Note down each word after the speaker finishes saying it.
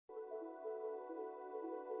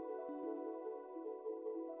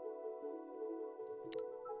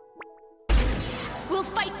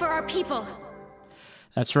fight for our people.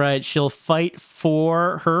 That's right. She'll fight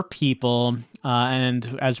for her people.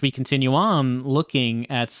 And as we continue on looking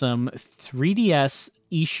at some 3DS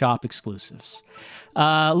eShop exclusives.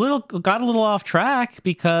 Got a little off track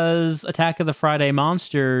because Attack of the Friday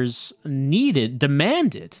Monsters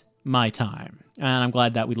demanded my time. And I'm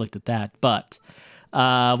glad that we looked at that. But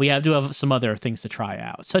we have some other things to try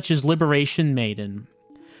out, such as Liberation Maiden,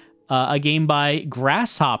 a game by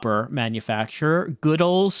Grasshopper manufacturer, good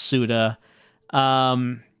old Suda,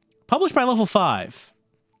 published by Level 5.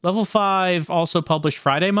 Level 5 also published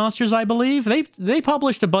Friday Monsters, I believe. They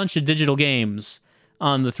published a bunch of digital games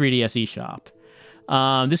on the 3DS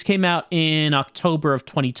eShop. This came out in October of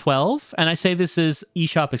 2012, and I say this is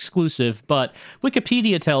eShop exclusive, but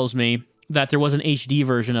Wikipedia tells me that there was an HD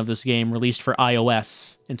version of this game released for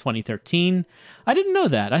iOS in 2013. I didn't know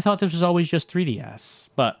that. I thought this was always just 3DS,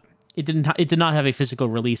 but it did not have a physical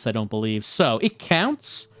release, I don't believe. So it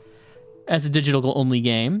counts as a digital-only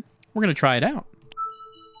game. We're going to try it out.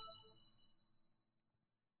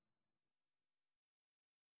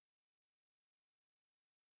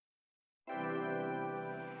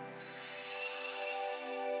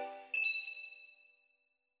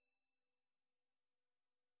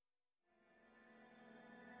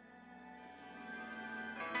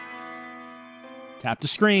 Tap the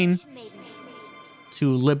screen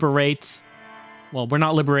to liberate. Well, we're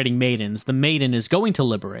not liberating maidens. The maiden is going to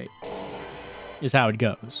liberate, is how it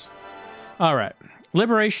goes. All right.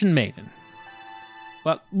 Liberation Maiden.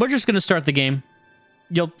 Well, we're just going to start the game.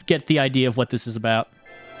 You'll get the idea of what this is about.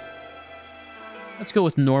 Let's go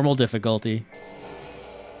with normal difficulty.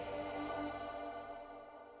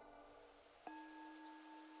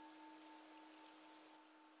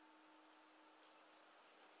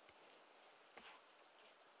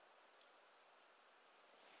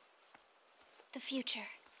 The future.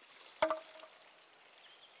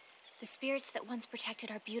 The spirits that once protected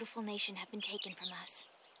our beautiful nation have been taken from us.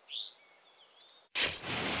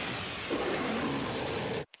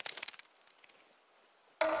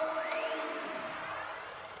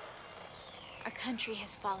 Our country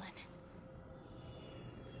has fallen.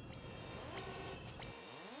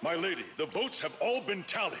 My lady, the votes have all been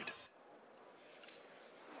tallied.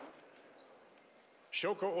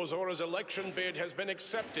 Shoko Ozora's election bid has been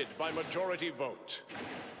accepted by majority vote.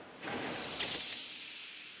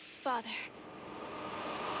 Father.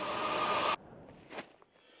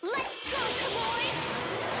 Let's go, Kamoy!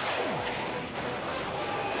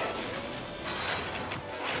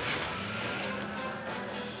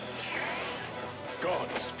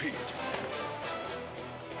 Godspeed.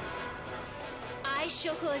 I,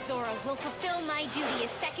 Shoko Ozora, will fulfill my duty as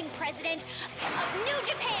second president of New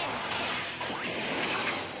Japan!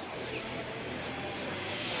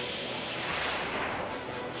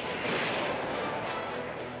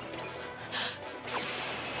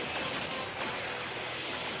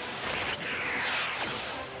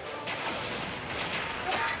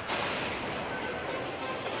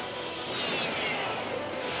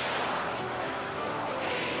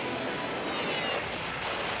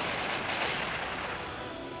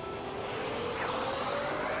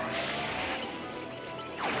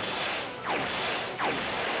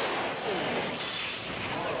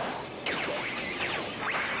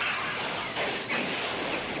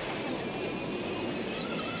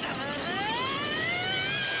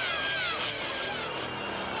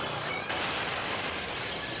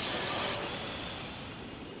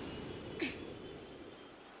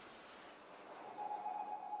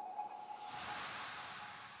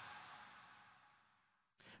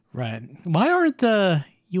 Right. Why aren't the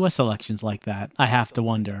U.S. elections like that? I have to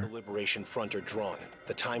wonder. The Liberation Front are drawn.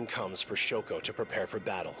 The time comes for Shoko to prepare for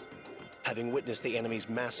battle. Having witnessed the enemy's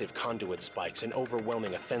massive conduit spikes and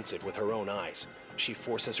overwhelming offensive with her own eyes, she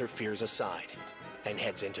forces her fears aside and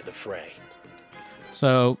heads into the fray.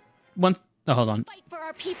 So, hold on. Fight for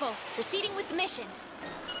our people. Proceeding with the mission.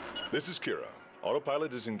 This is Kira.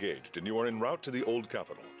 Autopilot is engaged, and you are en route to the old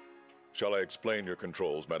capital. Shall I explain your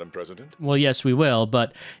controls, Madam President? Well, yes, we will,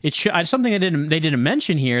 but it something they didn't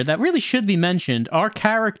mention here that really should be mentioned. Our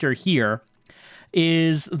character here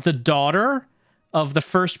is the daughter of the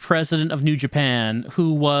first president of New Japan,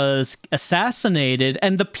 who was assassinated,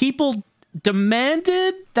 and the people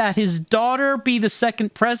demanded that his daughter be the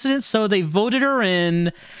second president, so they voted her in.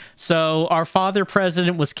 So our father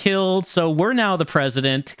president was killed, so we're now the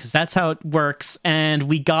president, because that's how it works. And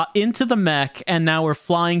we got into the mech, and now we're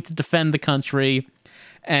flying to defend the country.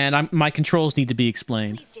 And my controls need to be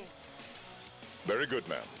explained. Please do. Very good,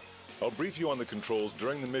 ma'am. I'll brief you on the controls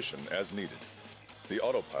during the mission as needed. The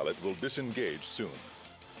autopilot will disengage soon.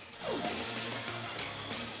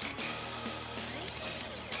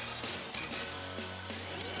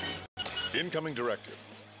 Incoming directive.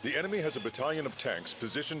 The enemy has a battalion of tanks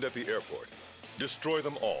positioned at the airport. Destroy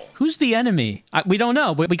them all. Who's the enemy? We don't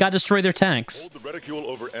know. We got to destroy their tanks. Hold the reticule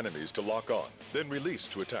over enemies to lock on, then release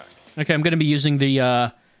to attack. Okay, I'm going to be using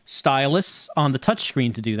the stylus on the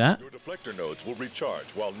touchscreen to do that. Your deflector nodes will recharge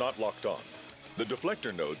while not locked on. The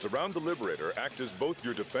deflector nodes around the Liberator act as both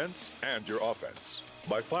your defense and your offense.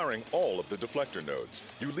 By firing all of the deflector nodes,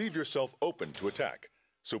 you leave yourself open to attack.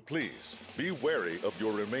 So please, be wary of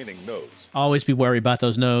your remaining nodes. Always be worried about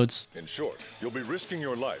those nodes. In short, you'll be risking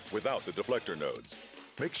your life without the deflector nodes.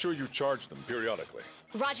 Make sure you charge them periodically.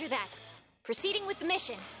 Roger that. Proceeding with the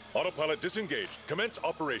mission. Autopilot disengaged. Commence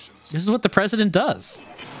operations. This is what the president does.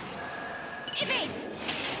 Evade!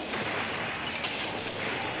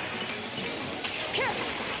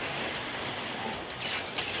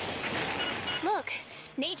 Look,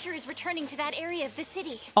 nature is returning to that area of the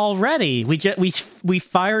city. Already, we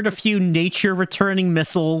fired a few nature-returning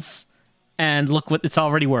missiles, and look what it's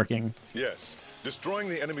already working. Yes, destroying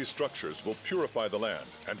the enemy structures will purify the land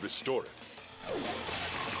and restore it.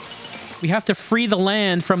 We have to free the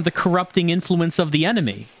land from the corrupting influence of the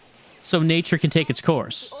enemy, so nature can take its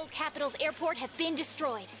course. The old capital's airport have been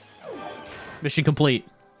destroyed. Mission complete.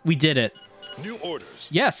 We did it. New orders.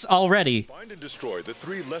 Yes, already. Find and destroy the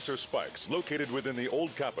 3 lesser spikes located within the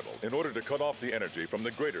old capital in order to cut off the energy from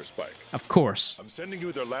the greater spike. Of course. I'm sending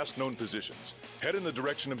you their last known positions. Head in the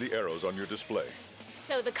direction of the arrows on your display.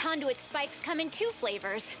 So the conduit spikes come in 2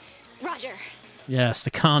 flavors. Roger. Yes,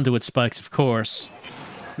 the conduit spikes, of course.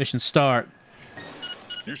 Mission start.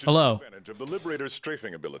 You should Hello. take advantage of the Liberator's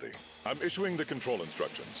strafing ability. I'm issuing the control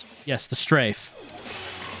instructions. Yes, the strafe.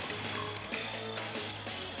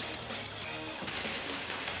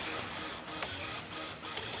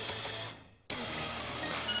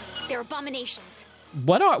 They're abominations.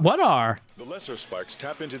 What are? The lesser spikes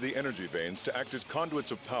tap into the energy veins to act as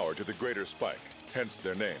conduits of power to the greater spike, hence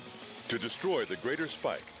their name. To destroy the greater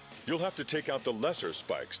spike, you'll have to take out the lesser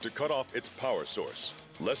spikes to cut off its power source.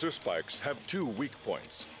 Lesser spikes have 2 weak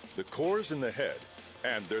points, the cores in the head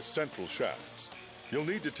and their central shafts. You'll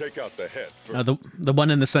need to take out the head first. The one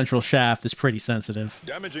in the central shaft is pretty sensitive.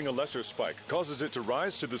 Damaging a lesser spike causes it to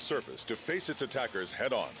rise to the surface to face its attackers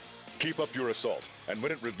head-on. Keep up your assault, and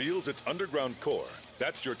when it reveals its underground core,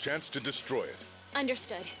 that's your chance to destroy it.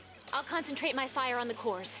 Understood. I'll concentrate my fire on the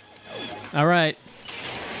cores. All right.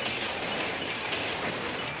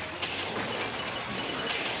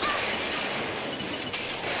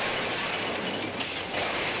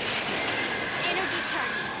 Energy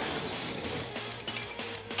charging.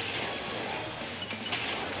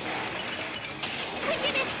 We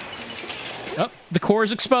did it! Oh, the core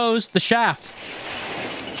is exposed. The shaft.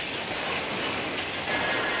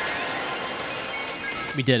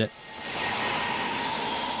 We did it.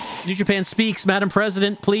 New Japan speaks. Madam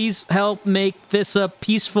President, please help make this a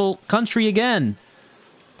peaceful country again.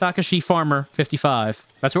 Takashi Farmer, 55.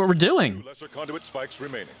 That's what we're doing. 2 lesser conduit spikes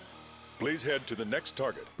remaining. Please head to the next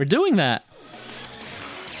target. We're doing that.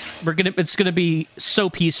 It's gonna be so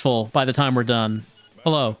peaceful by the time we're done.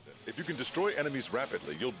 Hello. If you can destroy enemies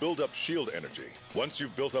rapidly, you'll build up shield energy. Once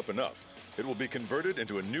you've built up enough, it will be converted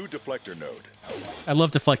into a new deflector node. I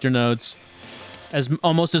love deflector nodes.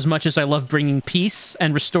 Almost as much as I love bringing peace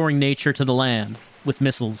and restoring nature to the land with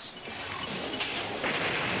missiles.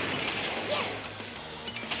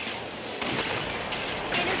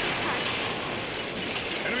 Energy charging.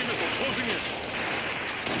 Enemy missile closing in.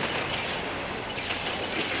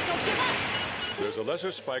 Just don't give up. There's a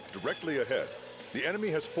lesser spike directly ahead. The enemy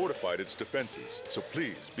has fortified its defenses, so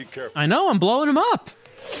please be careful. I know, I'm blowing them up.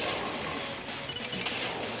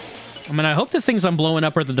 I mean, I hope the things I'm blowing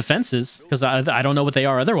up are the defenses, because I don't know what they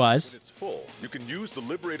are otherwise. When it's full, you can use the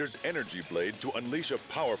Liberator's energy blade to unleash a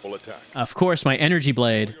powerful attack. Of course, my energy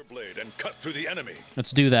blade. Draw your blade and cut through the enemy.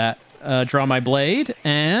 Let's do that. Draw my blade,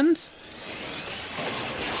 and...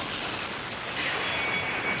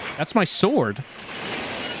 that's my sword.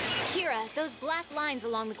 Kira, those black lines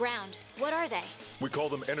along the ground, what are they? We call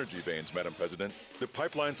them energy veins, Madam President. The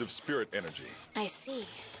pipelines of spirit energy. I see.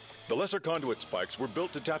 The lesser conduit spikes were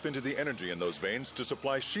built to tap into the energy in those veins to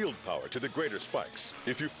supply shield power to the greater spikes.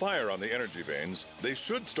 If you fire on the energy veins, they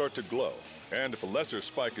should start to glow. And if a lesser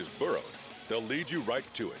spike is burrowed, they'll lead you right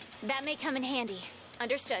to it. That may come in handy.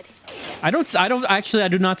 Understood. I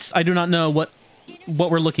do not know what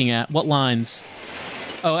we're looking at. What lines?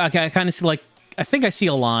 Oh, okay, I kind of see, I think I see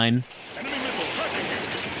a line. Enemy missile tracking you.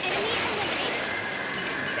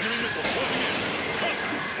 Enemy missile closing in.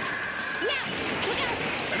 Now, look out!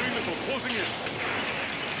 Enemy missile closing in.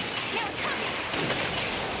 Now it's coming!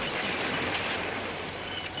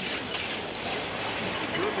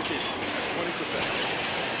 Purification at 20%.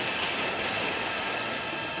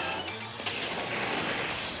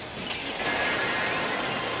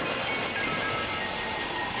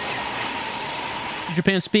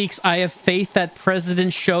 Japan Speaks. I have faith that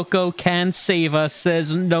President Shoko can save us,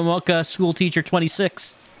 says Nomoka School Teacher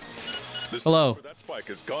 26. Hello. That spike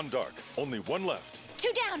has gone dark. Only one left.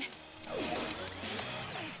 2 down.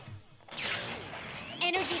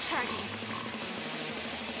 Energy charging.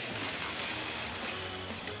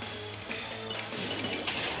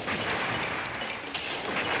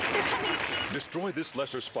 They're coming. Destroy this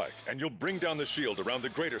lesser spike, and you'll bring down the shield around the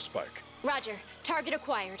greater spike. Roger. Target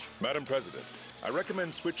acquired. Madam President, I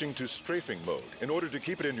recommend switching to strafing mode in order to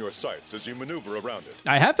keep it in your sights as you maneuver around it.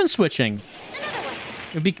 I have been switching. Another one.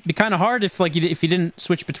 It'd be kind of hard if if you didn't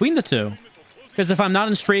switch between the two. Because if I'm not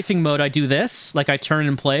in strafing mode, I do this, like I turn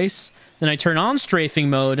in place, then I turn on strafing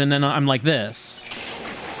mode, and then I'm like this.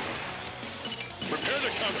 Prepare to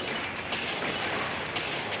counter.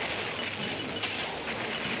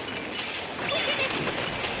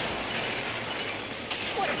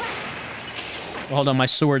 What a rush. Well, hold on, my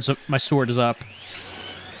sword is up.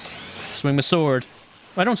 Swing my sword.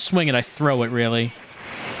 I don't swing it, I throw it, really.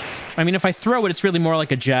 I mean, if I throw it, it's really more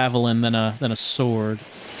like a javelin than a sword.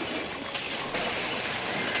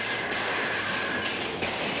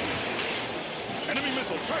 Enemy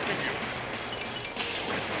missile tracking you.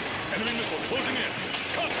 Enemy missile closing in.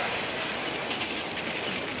 Contact.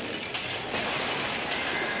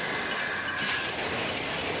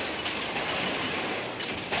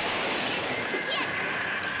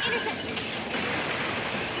 Interceptor.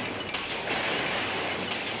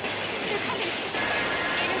 They're coming.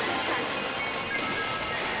 Energy charging.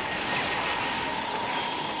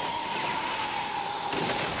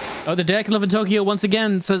 Oh, the dead can live in Tokyo once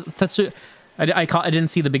again, says Tetsuya. I didn't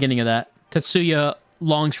see the beginning of that. Tetsuya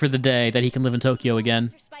longs for the day that he can live in Tokyo again.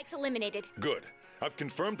 Monster spikes eliminated. Good. I've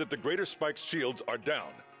confirmed that the greater spike's shields are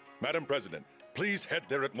down. Madam President, please head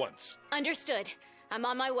there at once. Understood. I'm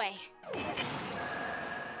on my way.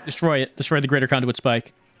 Destroy it. Destroy the greater conduit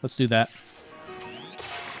spike. Let's do that.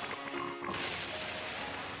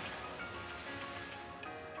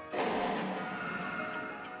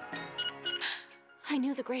 I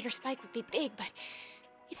knew the greater spike would be big, but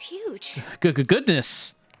it's huge.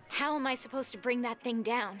 Goodness. How am I supposed to bring that thing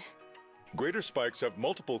down? Greater spikes have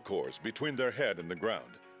multiple cores between their head and the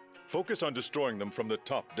ground. Focus on destroying them from the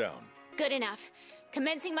top down. Good enough.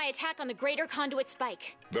 Commencing my attack on the greater conduit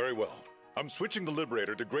spike. Very well. I'm switching the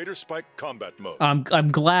Liberator to greater spike combat mode. I'm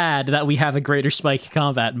glad that we have a greater spike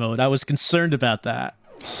combat mode. I was concerned about that.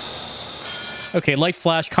 Okay, light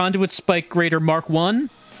flash, conduit spike greater Mark 1.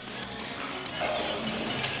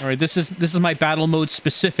 All right, this is my battle mode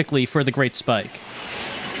specifically for the great spike.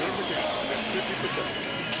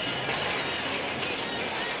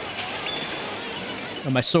 Oh,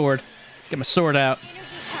 my sword. Get my sword out. Energy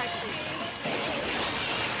charging.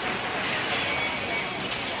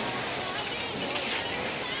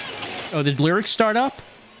 Oh, did lyrics start up?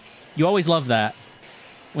 You always love that.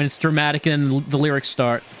 When it's dramatic and the lyrics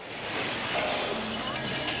start.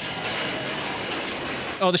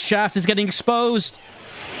 Oh, the shaft is getting exposed.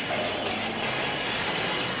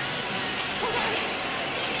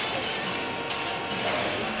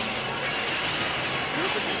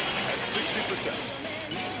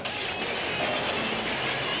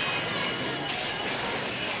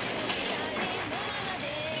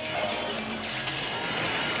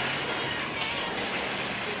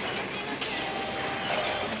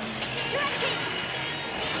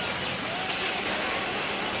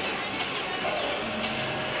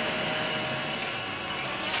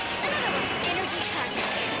 Energy charging.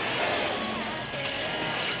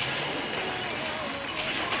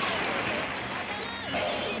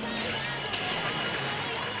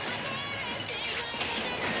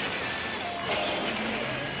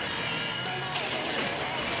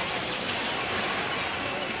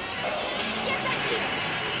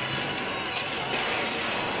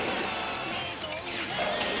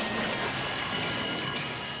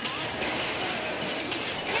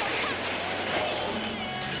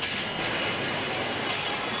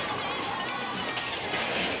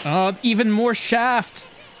 Oh, even more shaft.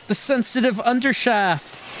 The sensitive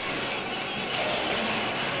undershaft.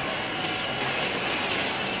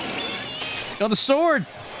 Oh, the sword.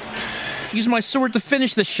 Use my sword to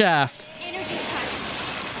finish the shaft. Energy charging.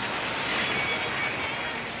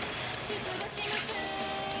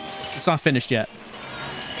 It's not finished yet.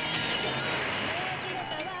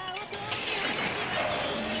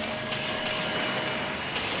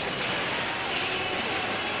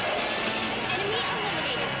 Enemy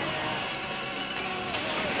eliminated.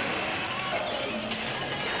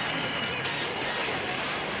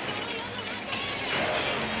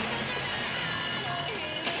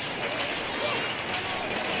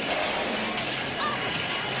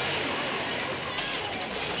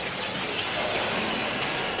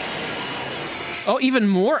 Oh, even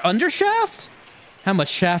more undershaft? How much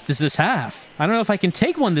shaft does this have? I don't know if I can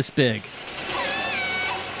take one this big.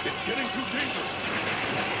 It's getting too dangerous.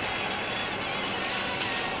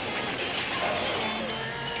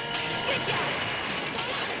 Good job.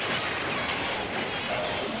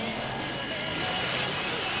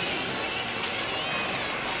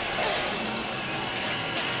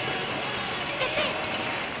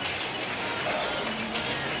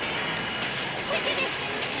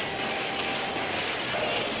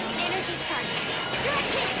 Energy charge. Direct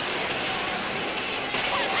hit.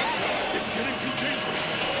 It's getting too dangerous.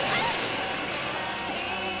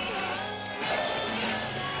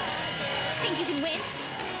 Think you can win?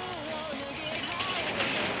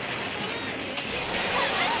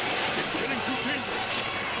 It's getting too dangerous.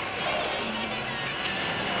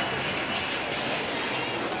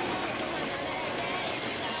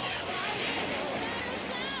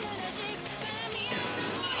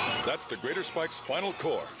 That's the Greater Spike's final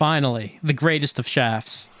core. Finally, the greatest of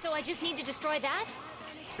shafts. So I just need to destroy that?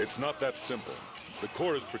 It's not that simple. The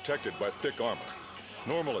core is protected by thick armor.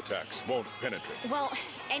 Normal attacks won't penetrate. Well,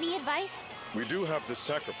 any advice? We do have the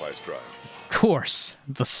sacrifice drive. Of course,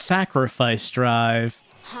 the sacrifice drive.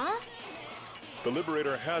 Huh? The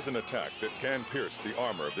Liberator has an attack that can pierce the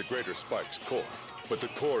armor of the Greater Spike's core. But the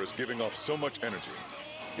core is giving off so much energy.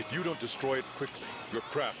 If you don't destroy it quickly, your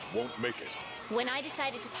craft won't make it. When I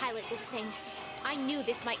decided to pilot this thing, I knew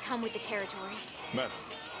this might come with the territory. Madam,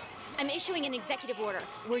 I'm issuing an executive order.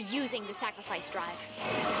 We're using the sacrifice drive.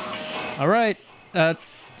 All right.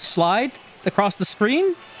 Slide across the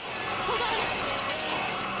screen? Hold on.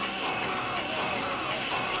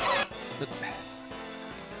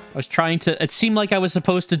 I was trying to... It seemed like I was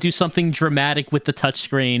supposed to do something dramatic with the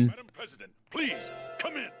touchscreen. Madam President, please,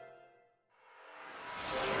 come in.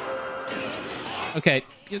 Okay.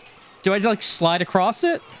 Do I, like, slide across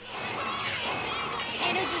it?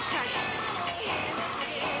 Energy charge.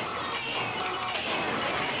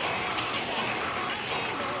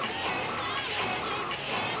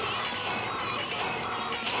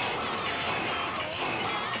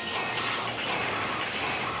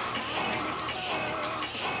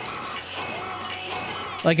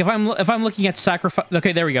 Like, if I'm looking at sacrifice...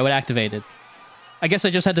 Okay, there we go. It activated. I guess I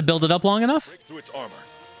just had to build it up long enough? Break through its armor.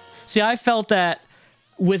 See, I felt that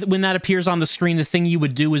when that appears on the screen, the thing you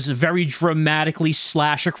would do is very dramatically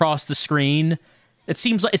slash across the screen. It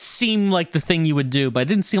seemed like the thing you would do, but it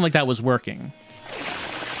didn't seem like that was working.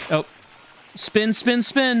 Oh. Spin, spin,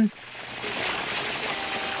 spin.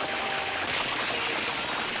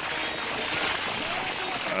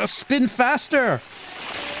 Spin faster.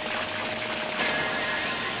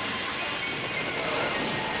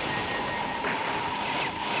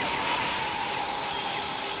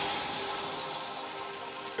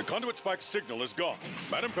 The conduit spike signal is gone.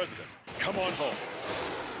 Madam President, come on home.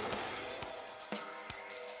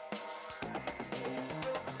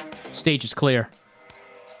 Stage is clear.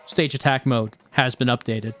 Stage attack mode has been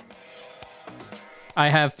updated. I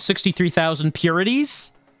have 63,000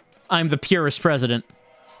 purities. I'm the purest president.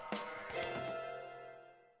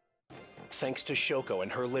 Thanks to Shoko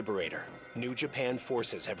and her Liberator, New Japan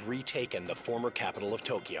forces have retaken the former capital of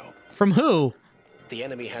Tokyo. From who? The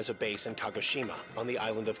enemy has a base in Kagoshima on the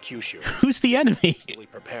island of Kyushu. Who's the enemy?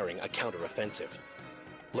 Preparing a counteroffensive.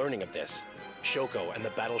 Learning of this, Shoko and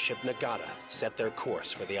the battleship Nagata set their course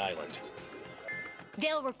for the island.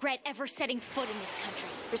 They'll regret ever setting foot in this country.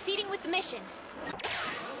 Proceeding with the mission.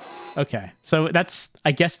 Okay, so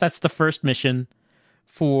I guess that's the first mission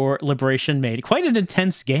for Liberation Maiden. Quite an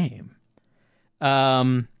intense game.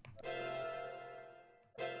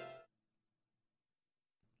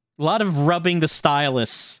 A lot of rubbing the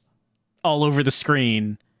stylus all over the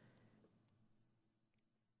screen.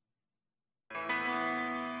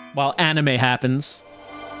 While anime happens.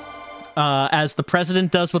 As the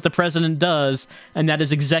president does what the president does, and that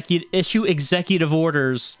is issue executive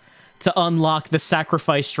orders to unlock the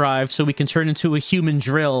sacrifice drive so we can turn into a human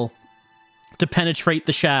drill to penetrate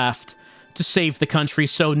the shaft to save the country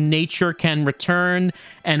so nature can return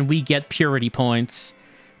and we get purity points.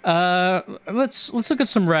 Let's look at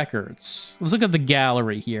some records. Let's look at the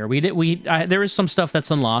gallery here. There is some stuff that's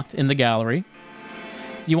unlocked in the gallery.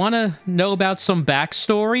 You want to know about some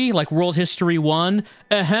backstory, like World History 1?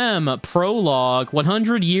 Ahem, prologue,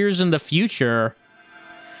 100 years in the future.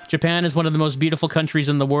 Japan is one of the most beautiful countries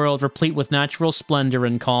in the world, replete with natural splendor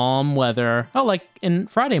and calm weather. Oh, like in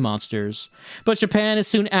Friday Monsters. But Japan is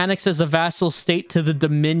soon annexed as a vassal state to the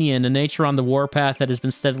Dominion, a nature on the warpath that has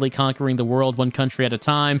been steadily conquering the world one country at a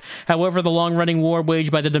time. However, the long-running war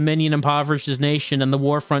waged by the Dominion impoverished his nation, and the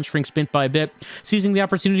war front shrinks bit by bit. Seizing the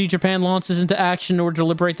opportunity, Japan launches into action in order to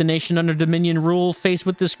liberate the nation under Dominion rule. Faced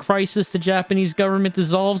with this crisis, the Japanese government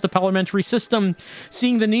dissolves the parliamentary system,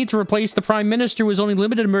 seeing the need to replace the prime minister with only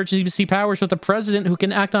limited emergency powers with a president who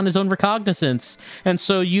can act on his own recognizance. And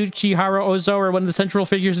so Yukihara Ozora, one of the central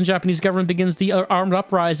figures in Japanese government, begins the armed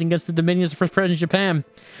uprising against the Dominion as the first president of Japan.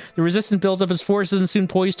 The resistance builds up its forces and soon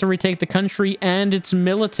poised to retake the country and its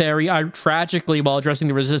military. Tragically, while addressing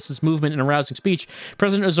the resistance movement in a rousing speech,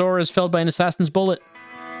 President Ozora is felled by an assassin's bullet.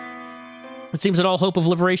 It seems that all hope of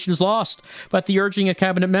liberation is lost, but at the urging of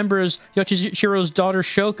cabinet members, Yoshichiro's daughter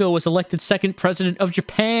Shoko was elected second president of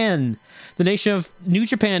Japan. The nation of New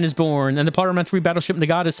Japan is born, and the parliamentary battleship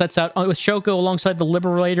Nagata sets out with Shoko alongside the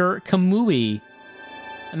liberator Kamui.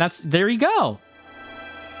 And there you go.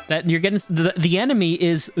 That you're getting the enemy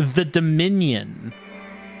is the Dominion.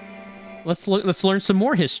 Let's learn some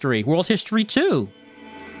more history. World History 2.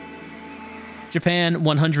 Japan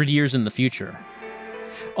 100 years in the future.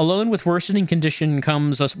 Alone with worsening condition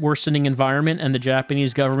comes a worsening environment, and the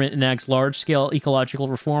Japanese government enacts large-scale ecological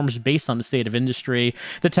reforms based on the state of industry.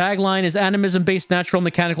 The tagline is animism-based natural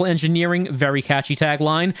mechanical engineering. Very catchy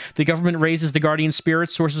tagline. The government raises the guardian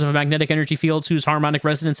spirits, sources of magnetic energy fields whose harmonic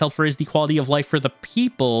resonance helps raise the quality of life for the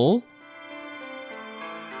people.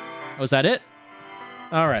 Was that it?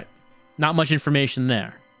 All right. Not much information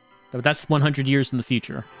there. But that's 100 years in the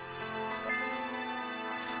future.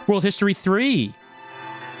 World History 3.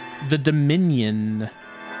 The Dominion.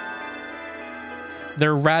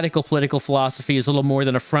 Their radical political philosophy is little more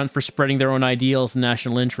than a front for spreading their own ideals and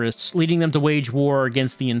national interests, leading them to wage war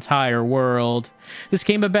against the entire world. This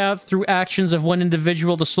came about through actions of one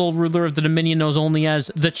individual, the sole ruler of the Dominion, knows only as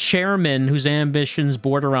the Chairman, whose ambitions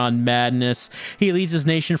border on madness. He leads his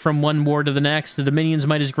nation from one war to the next. The Dominion's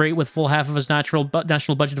might is great, with full half of his national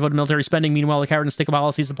budget devoted to military spending. Meanwhile, the coward and stick of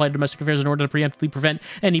policies apply to domestic affairs in order to preemptively prevent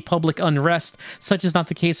any public unrest. Such is not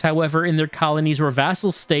the case, however, in their colonies or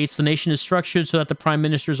vassal states. The nation is structured so that the Prime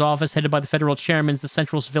Minister's office, headed by the federal chairman, is the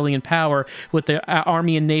central civilian power, with the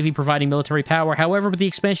Army and Navy providing military power. However, with the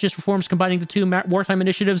expansionist reforms combining the two wartime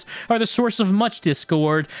initiatives are the source of much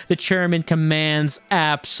discord. The chairman commands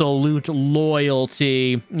absolute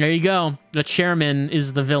loyalty. There you go. The chairman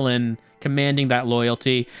is the villain, commanding that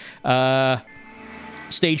loyalty.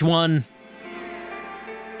 Stage 1.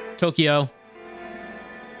 Tokyo.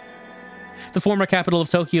 The former capital of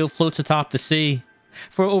Tokyo floats atop the sea.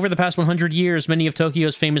 For over the past 100 years, many of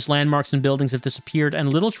Tokyo's famous landmarks and buildings have disappeared, and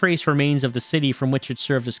little trace remains of the city from which it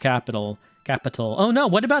served as capital. Oh no,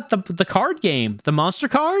 what about the card game? The monster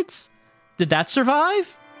cards? Did that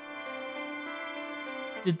survive?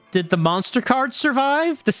 Did the monster cards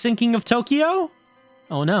survive the sinking of Tokyo?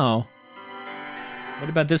 Oh no. What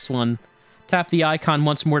about this one? Tap the icon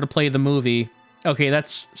once more to play the movie. Okay,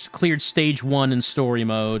 that's cleared stage 1 in story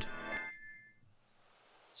mode.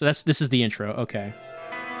 So this is the intro. Okay.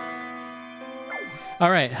 All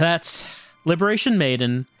right, that's Liberation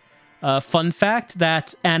Maiden. Fun fact,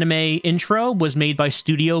 that anime intro was made by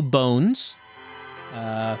Studio Bones.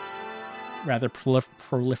 Rather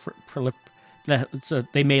proliferate. So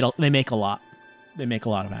they make a lot. They make a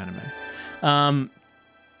lot of anime.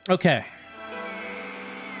 Okay.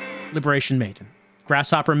 Liberation Maiden.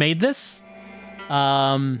 Grasshopper made this.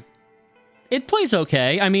 It plays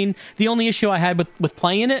okay. I mean, the only issue I had with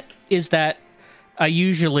playing it is that I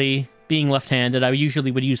usually, being left-handed, I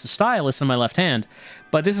usually would use the stylus in my left hand.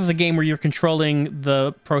 But this is a game where you're controlling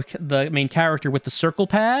the main character with the circle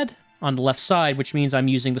pad on the left side, which means I'm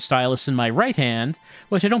using the stylus in my right hand,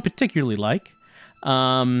 which I don't particularly like.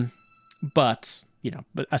 But, you know,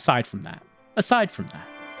 aside from that, it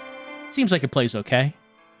seems like it plays okay.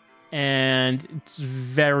 And it's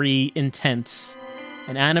very intense.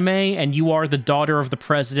 An anime, and you are the daughter of the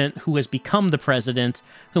president who has become the president,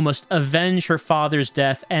 who must avenge her father's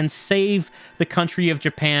death and save the country of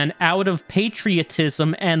Japan out of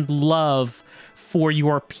patriotism and love for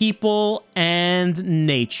your people and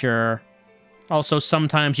nature. Also,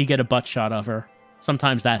 sometimes you get a butt shot of her.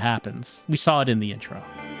 Sometimes that happens. We saw it in the intro.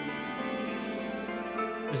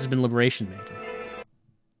 This has been Liberation Maiden.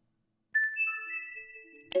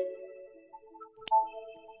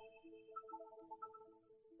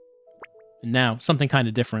 And now, something kind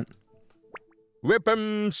of different.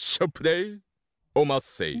 Weapon supply,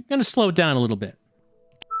 Omasse. I'm going to slow it down a little bit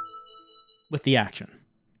with the action.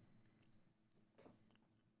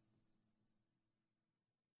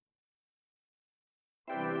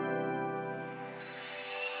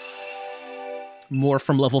 More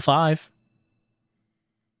from level 5.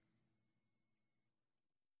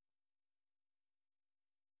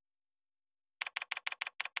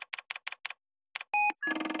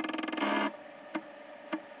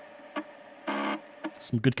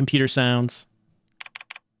 Some good computer sounds.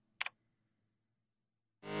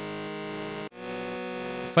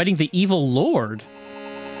 Fighting the evil lord.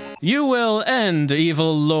 You will end,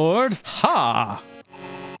 evil lord. Ha!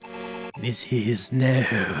 This is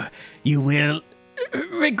no. You will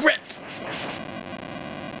regret.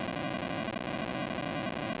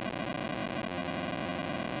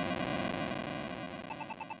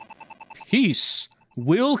 Peace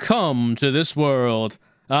will come to this world.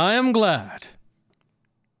 I am glad.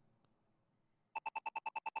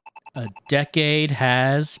 A decade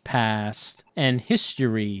has passed, and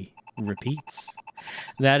history repeats.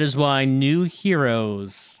 That is why new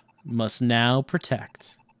heroes must now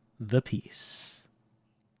protect the peace.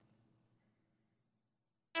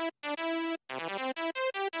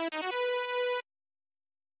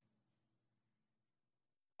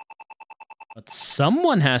 But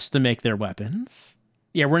someone has to make their weapons.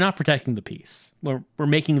 Yeah, we're not protecting the peace. We're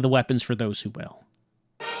making the weapons for those who will.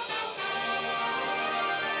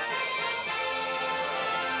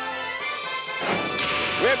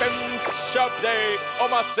 Weapon Shop Day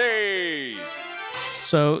Omasse.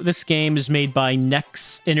 So this game is made by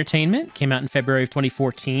Nex Entertainment. Came out in February of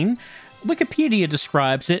 2014. Wikipedia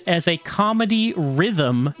describes it as a comedy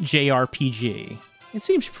rhythm JRPG. It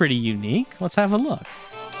seems pretty unique. Let's have a look.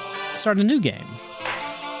 Start a new game.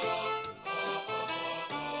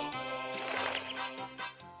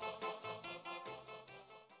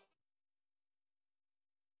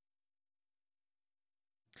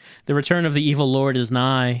 The return of the evil lord is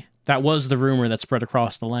nigh. That was the rumor that spread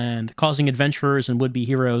across the land, causing adventurers and would-be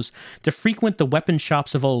heroes to frequent the weapon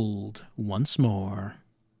shops of old once more.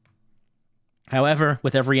 However,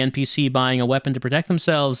 with every NPC buying a weapon to protect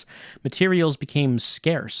themselves, materials became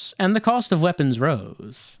scarce, and the cost of weapons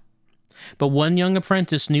rose. But one young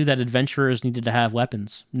apprentice knew that adventurers needed to have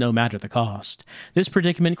weapons, no matter the cost. This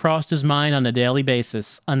predicament crossed his mind on a daily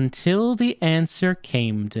basis, until the answer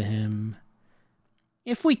came to him.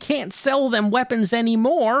 If we can't sell them weapons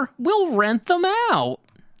anymore, we'll rent them out.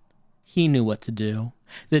 He knew what to do.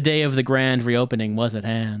 The day of the grand reopening was at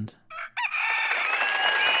hand.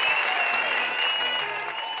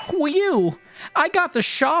 Whew! I got the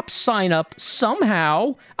shop sign up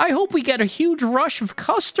somehow. I hope we get a huge rush of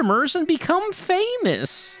customers and become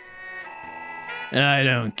famous. I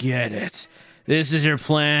don't get it. This is your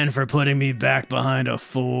plan for putting me back behind a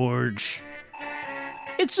forge.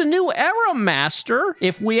 It's a new era, Master.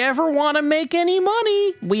 If we ever want to make any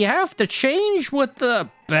money, we have to change what the...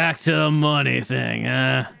 Back to the money thing,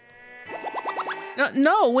 huh?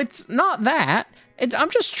 No, it's not that.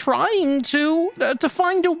 I'm just trying to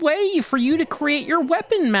find a way for you to create your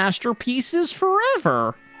weapon masterpieces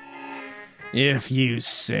forever. If you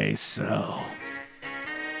say so.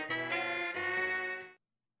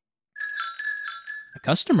 A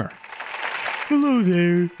customer. Hello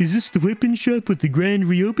there. Is this the weapon shop with the grand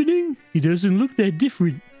reopening? It doesn't look that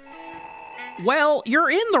different. Well, you're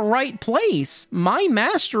in the right place. My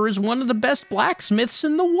master is one of the best blacksmiths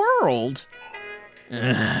in the world.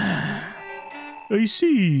 I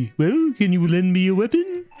see. Well, can you lend me a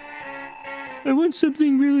weapon? I want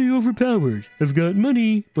something really overpowered. I've got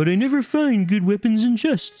money, but I never find good weapons in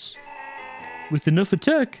chests. With enough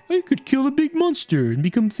attack, I could kill a big monster and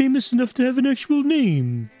become famous enough to have an actual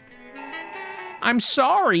name. I'm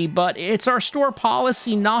sorry, but it's our store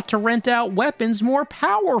policy not to rent out weapons more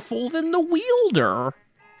powerful than the wielder.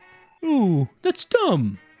 Oh, that's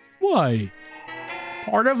dumb. Why?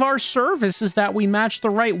 Part of our service is that we match the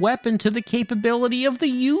right weapon to the capability of the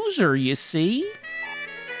user, you see?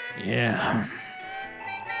 Yeah.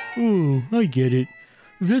 Oh, I get it.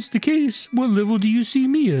 If that's the case, what level do you see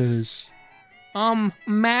me as?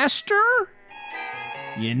 Master?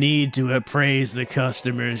 You need to appraise the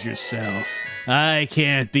customers yourself. I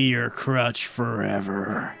can't be your crutch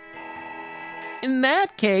forever. In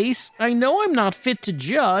that case, I know I'm not fit to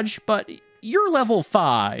judge, but you're level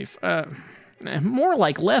 5. More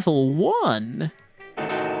like level 1.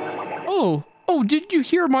 Oh, did you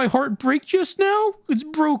hear my heart break just now? It's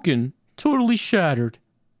broken. Totally shattered.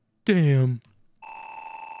 Damn.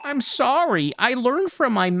 I'm sorry. I learned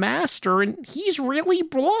from my master, and he's really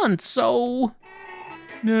blunt, so...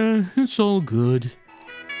 Nah, it's all good.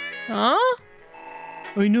 Huh?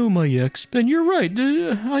 I know my exp, and you're right,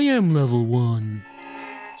 I am level 1.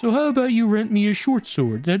 So how about you rent me a short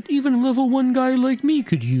sword that even a level 1 guy like me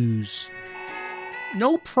could use?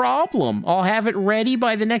 No problem. I'll have it ready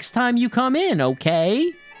by the next time you come in,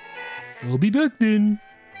 okay? I'll be back then.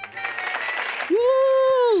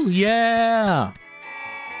 Woo! Yeah!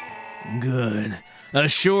 Good. A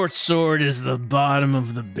short sword is the bottom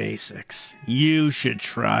of the basics. You should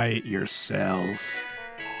try it yourself.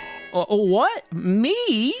 What?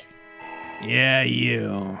 Me? Yeah,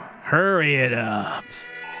 you. Hurry it up.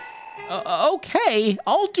 Okay,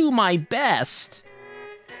 I'll do my best.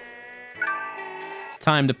 It's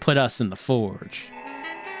time to put us in the forge.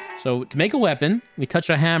 So, to make a weapon, we touch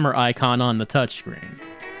a hammer icon on the touchscreen.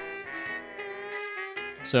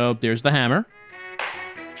 So, there's the hammer.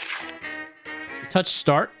 Touch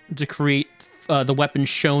start to create the weapon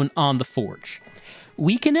shown on the forge.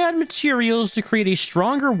 We can add materials to create a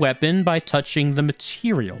stronger weapon by touching the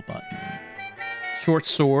material button. Short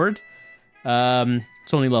sword.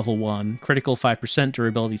 It's only level 1. Critical 5%,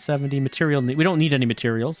 durability 70. Material, we don't need any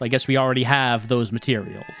materials. I guess we already have those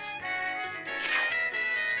materials.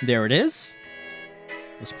 There it is.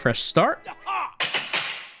 Let's press start.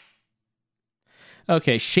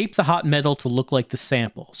 Okay, shape the hot metal to look like the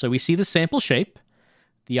sample. So we see the sample shape,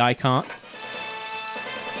 the icon.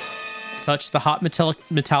 Touch the hot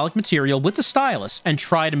metallic material with the stylus and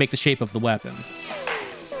try to make the shape of the weapon.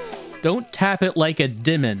 Don't tap it like a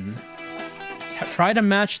demon. Try to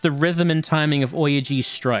match the rhythm and timing of Oyaji's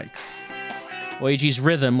strikes. Oyaji's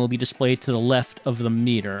rhythm will be displayed to the left of the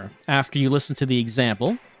meter. After you listen to the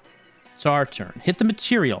example, it's our turn. Hit the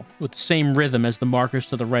material with the same rhythm as the markers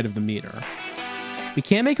to the right of the meter. We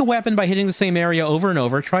can't make a weapon by hitting the same area over and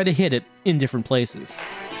over. Try to hit it in different places.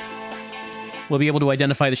 We'll be able to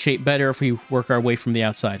identify the shape better if we work our way from the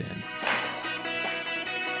outside in.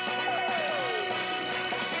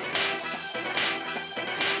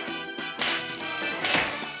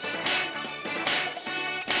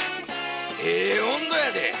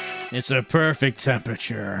 It's a perfect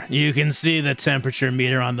temperature. You can see the temperature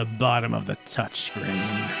meter on the bottom of the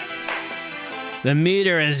touchscreen. The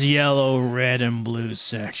meter has yellow, red, and blue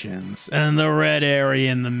sections, and the red area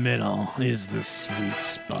in the middle is the sweet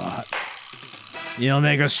spot. You'll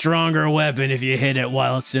make a stronger weapon if you hit it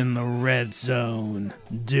while it's in the red zone.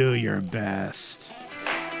 Do your best.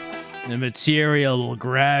 The material will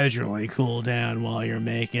gradually cool down while you're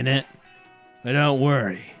making it. But don't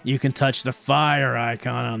worry, you can touch the fire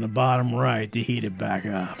icon on the bottom right to heat it back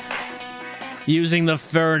up. Using the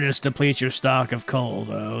furnace depletes your stock of coal,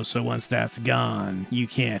 though, so once that's gone, you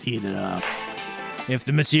can't heat it up. If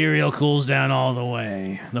the material cools down all the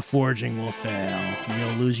way, the forging will fail, and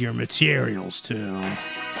you'll lose your materials, too.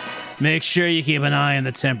 Make sure you keep an eye on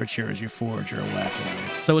the temperature as you forge your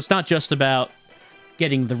weapons. So it's not just about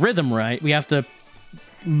getting the rhythm right, we have to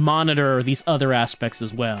monitor these other aspects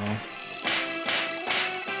as well.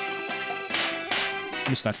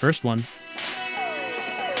 Missed that first one.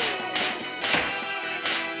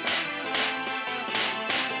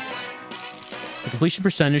 The completion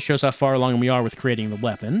percentage shows how far along we are with creating the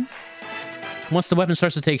weapon. Once the weapon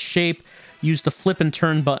starts to take shape, use the flip and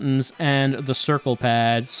turn buttons and the circle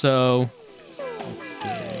pad. So, let's see.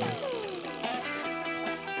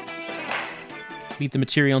 Beat the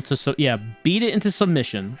material into, beat it into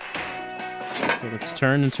submission. So let's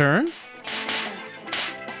turn and turn.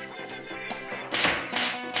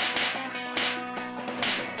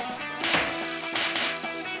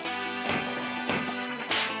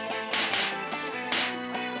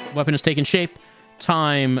 Weapon has taken shape.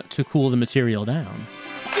 Time to cool the material down.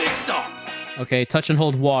 Okay, touch and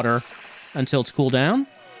hold water until it's cooled down.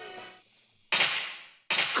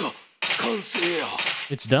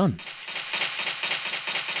 It's done.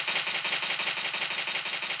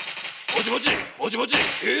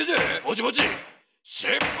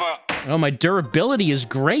 Oh, my durability is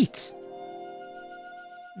great.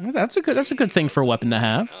 That's a good thing for a weapon to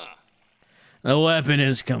have. The weapon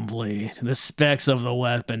is complete. The specs of the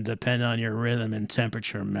weapon depend on your rhythm and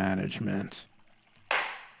temperature management.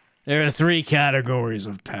 There are 3 categories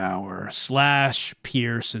of power: slash,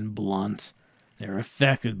 pierce, and blunt. They're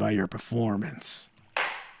affected by your performance.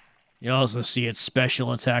 You also see its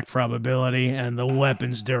special attack probability and the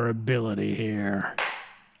weapon's durability here.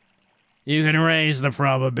 You can raise the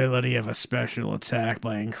probability of a special attack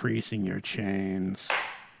by increasing your chains.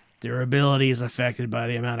 Durability is affected by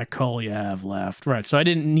the amount of coal you have left. Right, so I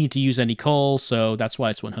didn't need to use any coal, so that's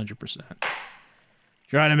why it's 100%.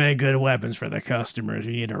 Try to make good weapons for the customers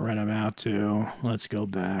you need to rent them out to. Let's go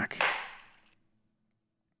back.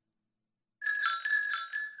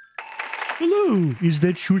 Hello, is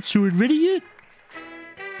that short sword ready yet?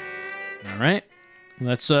 All right,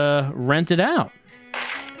 let's rent it out.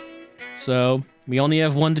 So We only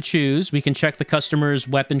have one to choose. We can check the customer's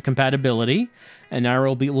weapon compatibility, an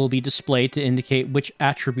arrow will be displayed to indicate which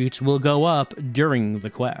attributes will go up during the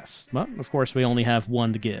quest. But, of course, we only have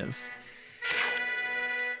one to give.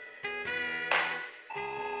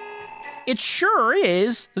 It sure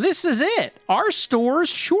is. This is it. Our store's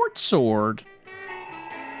short sword.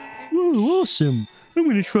 Whoa, awesome. I'm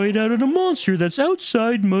gonna try it out on a monster that's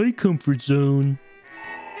outside my comfort zone.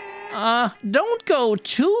 Don't go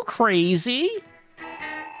too crazy.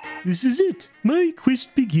 This is it. My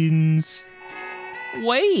quest begins.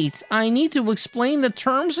 Wait, I need to explain the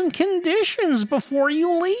terms and conditions before you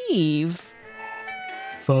leave.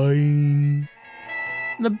 Fine.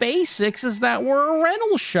 The basics is that we're a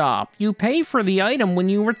rental shop. You pay for the item when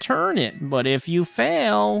you return it, but if you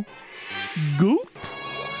fail... Goop?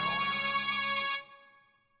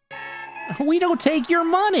 We don't take your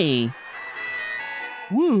money.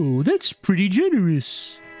 Whoa, that's pretty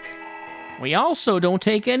generous. We also don't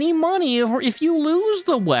take any money if you lose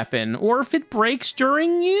the weapon or if it breaks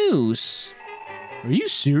during use. Are you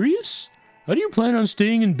serious? How do you plan on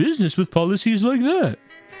staying in business with policies like that?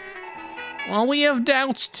 Well, we have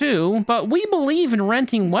doubts too, but we believe in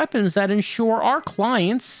renting weapons that ensure our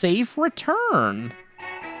clients' safe return.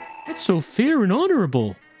 That's so fair and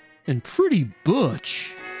honorable. And pretty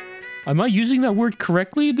butch. Am I using that word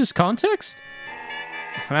correctly in this context?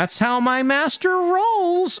 That's how my master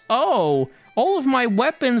rolls. Oh, all of my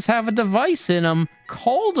weapons have a device in them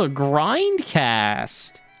called a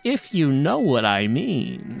grindcast, if you know what I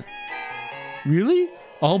mean. Really?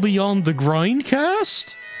 All beyond the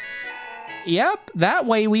grindcast? Yep, that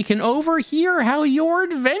way we can overhear how your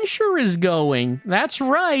adventure is going. That's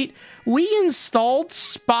right, we installed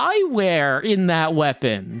spyware in that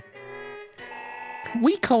weapon.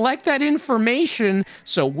 We collect that information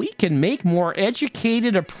so we can make more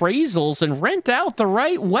educated appraisals and rent out the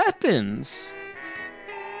right weapons.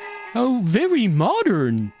 How very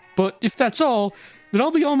modern. But if that's all, then I'll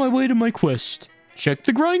be on my way to my quest. Check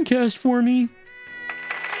the grindcast for me.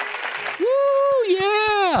 Woo,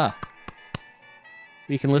 yeah!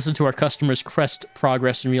 We can listen to our customers' quest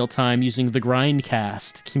progress in real time using the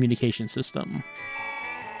grindcast communication system.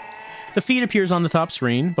 The feed appears on the top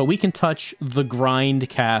screen, but we can touch the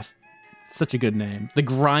grindcast, such a good name, the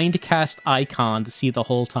grindcast icon to see the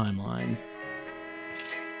whole timeline.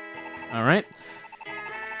 All right.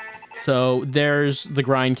 So there's the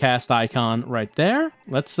grindcast icon right there.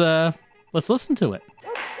 Let's listen to it.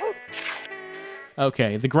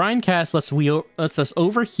 Okay, the grindcast lets us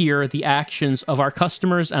overhear the actions of our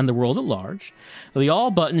customers and the world at large. The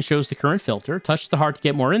all button shows the current filter. Touch the heart to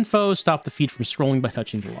get more info. Stop the feed from scrolling by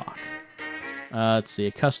touching the lock. Let's see,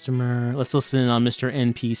 a customer. Let's listen in on Mr.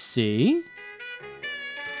 NPC.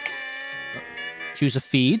 Choose a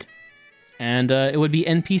feed. And it would be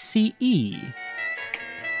NPCE.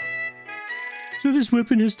 So this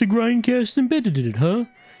weapon has the grindcast embedded in it, huh?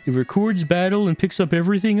 It records battle and picks up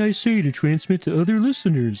everything I say to transmit to other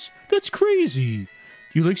listeners. That's crazy. Do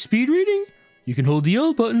you like speed reading? You can hold the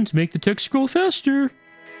L button to make the text scroll faster.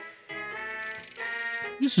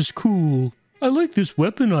 This is cool. I like this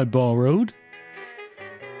weapon I borrowed.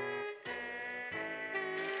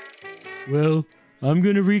 Well, I'm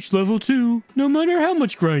gonna reach level 2, no matter how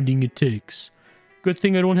much grinding it takes. Good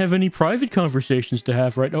thing I don't have any private conversations to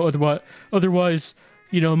have right now, otherwise,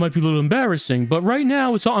 you know, it might be a little embarrassing. But right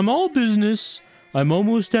now, I'm all business. I'm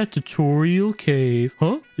almost at Tutorial Cave.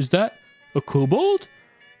 Huh? Is that a kobold?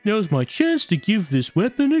 Now's my chance to give this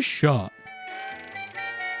weapon a shot.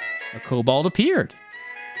 A kobold appeared.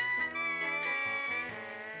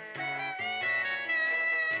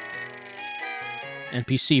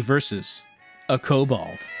 NPC versus a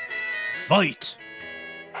kobold. Fight!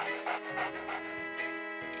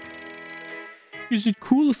 Is it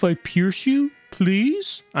cool if I pierce you,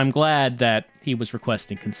 please? I'm glad that he was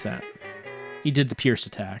requesting consent. He did the pierce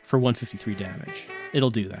attack for 153 damage. It'll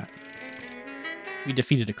do that. We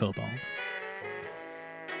defeated a kobold.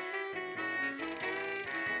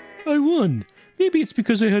 I won. Maybe it's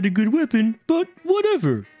because I had a good weapon, but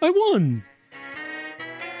whatever. I won.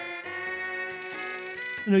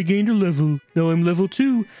 And I gained a level. Now I'm level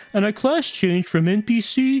 2, and I class changed from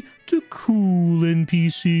NPC to cool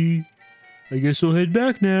NPC. I guess I'll head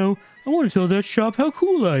back now. I want to tell that shop how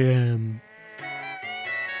cool I am.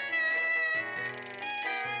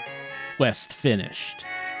 Quest finished.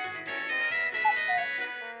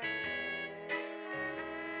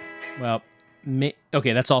 Well,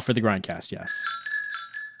 okay, that's all for the grindcast, yes.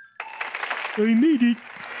 I made it.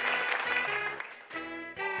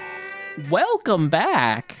 Welcome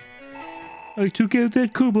back. I took out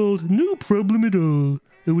that kobold, no problem at all.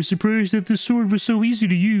 I was surprised that the sword was so easy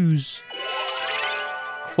to use.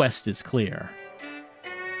 quest is clear.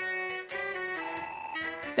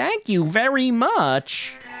 Thank you very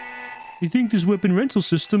much. I think this weapon rental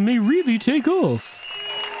system may really take off.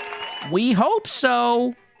 We hope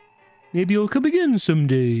so. Maybe I'll come again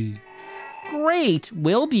someday. Great.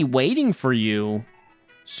 We'll be waiting for you.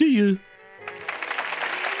 See ya.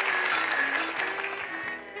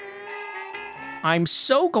 I'm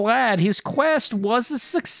so glad his quest was a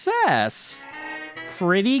success.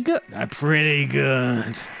 Pretty good. Pretty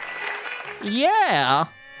good. Yeah.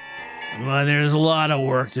 But there's a lot of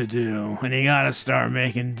work to do, and you gotta start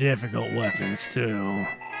making difficult weapons too.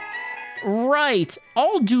 Right.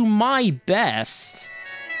 I'll do my best.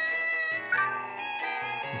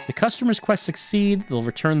 If the customer's quest succeed, they'll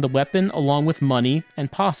return the weapon along with money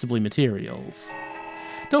and possibly materials.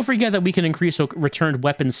 Don't forget that we can increase a returned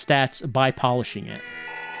weapon stats by polishing it.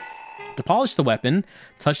 To polish the weapon,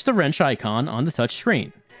 touch the wrench icon on the touch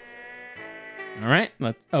screen. Alright,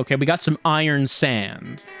 okay, we got some iron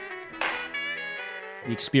sand.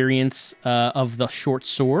 The experience of the short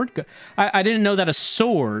sword. I didn't know that a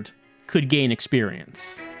sword could gain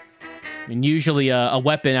experience. I mean, usually a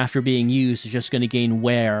weapon after being used is just going to gain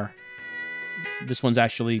wear. This one's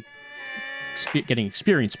actually getting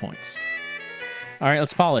experience points. All right,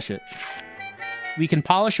 let's polish it. We can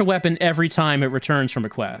polish a weapon every time it returns from a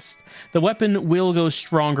quest. The weapon will go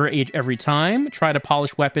stronger every time. Try to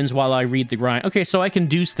polish weapons while I read the grind. Okay, so I can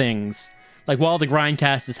do things. Like, while the grind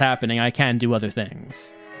cast is happening, I can do other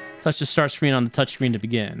things. Touch the start screen on the touch screen to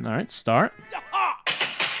begin. All right, start.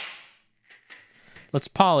 Let's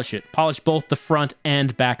polish it. Polish both the front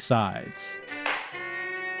and back sides.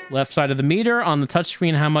 Left side of the meter on the touch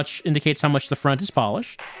screen indicates how much the front is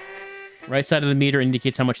polished. Right side of the meter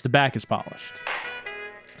indicates how much the back is polished.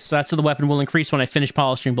 Stats of the weapon will increase when I finish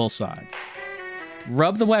polishing both sides.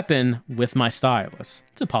 Rub the weapon with my stylus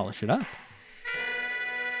to polish it up.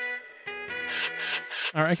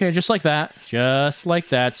 All right, okay, just like that. Just like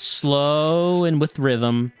that. Slow and with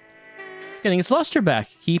rhythm. Getting its luster back.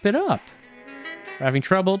 Keep it up. If you're having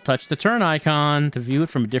trouble, touch the turn icon to view it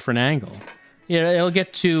from a different angle. Yeah, it'll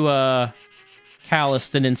get too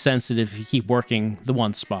calloused and insensitive if you keep working the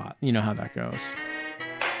one spot. You know how that goes.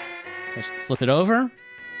 Just flip it over.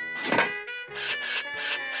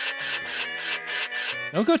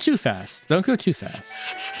 Don't go too fast. Don't go too fast.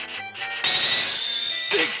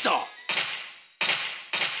 Victor!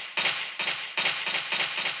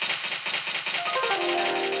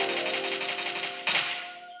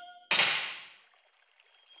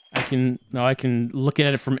 I can look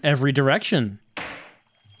at it from every direction.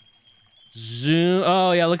 Zoom.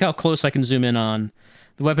 Oh, yeah, look how close I can zoom in on.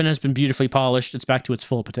 The weapon has been beautifully polished. It's back to its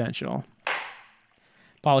full potential.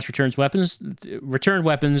 Polish returns weapons. Returned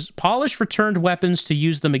weapons. Polish returned weapons to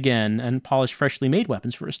use them again, and polish freshly made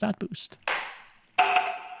weapons for a stat boost.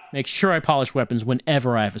 Make sure I polish weapons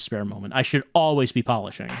whenever I have a spare moment. I should always be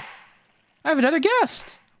polishing. I have another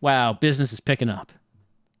guest. Wow, business is picking up.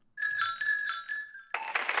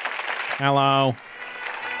 Hello.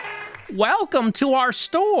 Welcome to our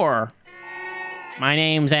store. My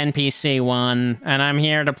name's NPC1, and I'm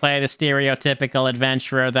here to play the stereotypical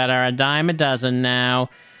adventurer that are a dime a dozen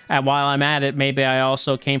now. And while I'm at it, maybe I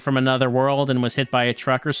also came from another world and was hit by a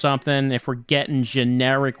truck or something, if we're getting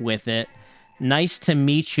generic with it. Nice to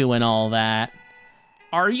meet you and all that.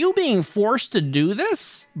 Are you being forced to do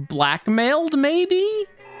this? Blackmailed, maybe?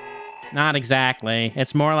 Not exactly.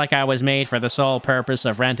 It's more like I was made for the sole purpose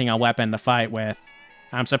of renting a weapon to fight with.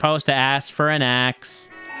 I'm supposed to ask for an axe.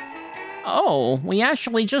 Oh, we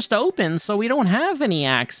actually just opened, so we don't have any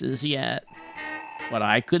axes yet. But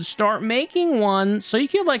I could start making one, so you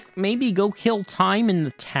could, like, maybe go kill time in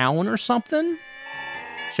the town or something?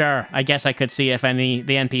 Sure, I guess I could see if the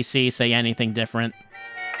NPCs say anything different.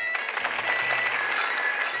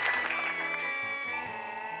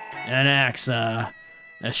 An axe, a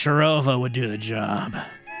Shirova would do the job.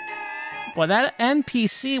 Well, that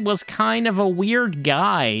NPC was kind of a weird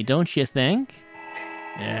guy, don't you think?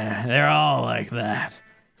 Yeah, they're all like that.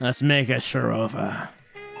 Let's make a Shirova.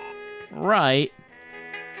 Right.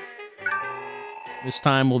 This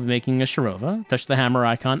time we'll be making a Shirova. Touch the hammer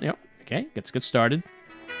icon. Yep. Okay, let's get started.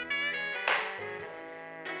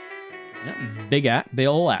 Yep, big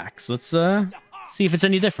ol' axe. Let's see if it's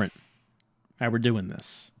any different. How we're doing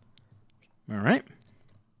this. All right.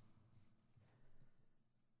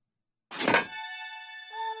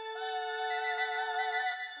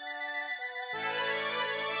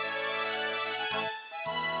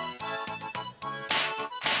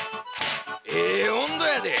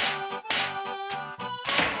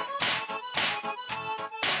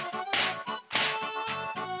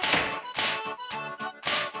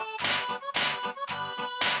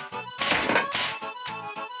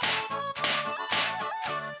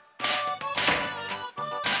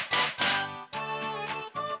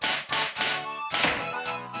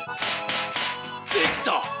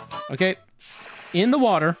 Okay. In the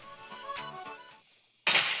water.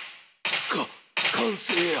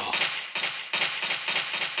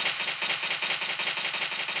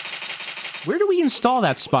 Where do we install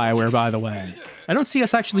that spyware, by the way? I don't see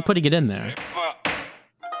us actually putting it in there.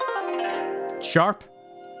 Sharp.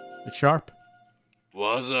 It's sharp.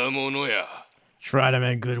 Try to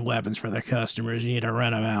make good weapons for their customers. You need to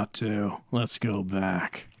rent them out, too. Let's go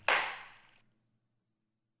back.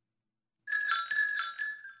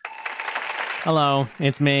 Hello,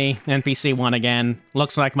 it's me, NPC1 again.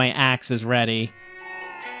 Looks like my axe is ready.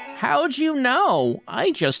 How'd you know?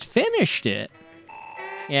 I just finished it.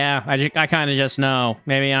 Yeah, I kind of just know.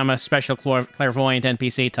 Maybe I'm a special clairvoyant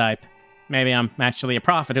NPC type. Maybe I'm actually a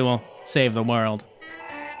prophet who will save the world.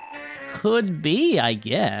 Could be, I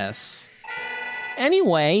guess.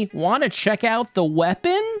 Anyway, want to check out the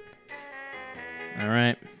weapon?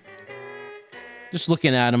 Alright. Just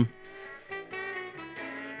looking at him.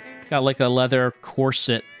 Got like a leather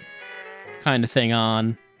corset kind of thing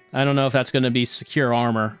on. I don't know if that's going to be secure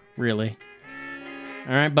armor, really.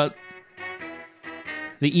 Alright, but...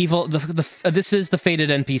 the evil... this is the fated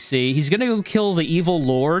NPC. He's gonna go kill the evil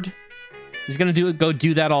lord. He's gonna go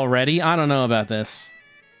do that already? I don't know about this.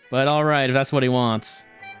 But alright, if that's what he wants.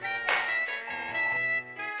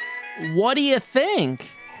 What do you think?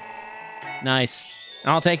 Nice.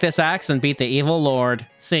 I'll take this axe and beat the evil lord.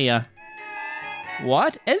 See ya.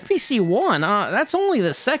 What? NPC1? That's only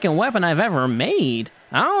the second weapon I've ever made.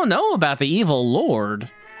 I don't know about the evil lord.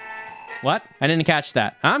 What? I didn't catch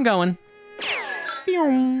that. I'm going.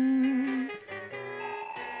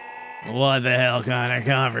 What the hell kind of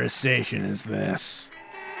conversation is this?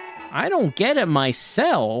 I don't get it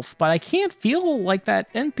myself, but I can't feel like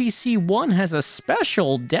that NPC1 has a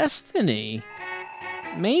special destiny.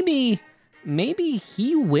 Maybe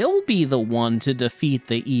he will be the one to defeat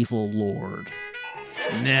the evil lord.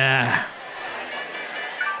 Nah.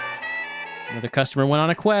 Another customer went on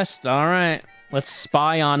a quest. All right, let's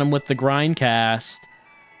spy on him with the grindcast.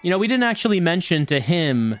 You know, we didn't actually mention to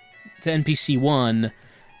him, to NPC1,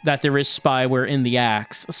 that there is spyware in the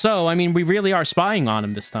axe. So, I mean, we really are spying on him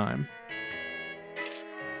this time.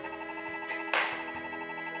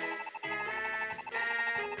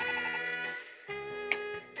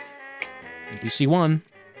 NPC1.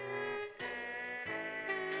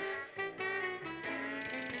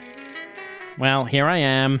 Well, here I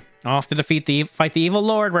am, off to fight the evil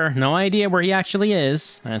lord. We're no idea where he actually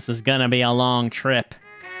is. This is gonna be a long trip.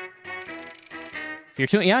 If you're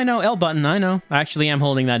too... yeah, I know, L button, I know. I actually am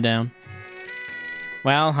holding that down.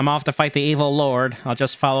 Well, I'm off to fight the evil lord. I'll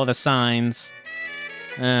just follow the signs.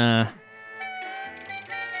 Huh?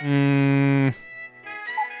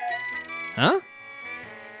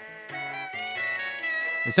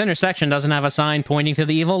 This intersection doesn't have a sign pointing to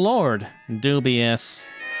the evil lord. Dubious.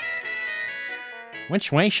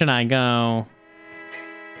 Which way should I go?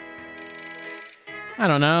 I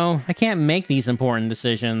don't know. I can't make these important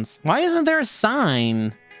decisions. Why isn't there a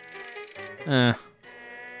sign? Dang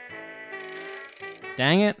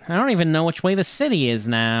it. I don't even know which way the city is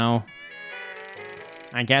now.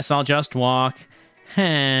 I guess I'll just walk.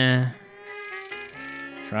 Trudge,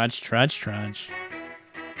 trudge, trudge.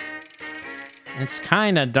 It's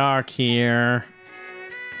kinda dark here.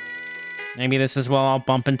 Maybe this is where I'll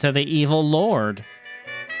bump into the evil lord.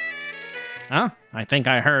 Huh? I think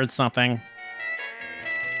I heard something.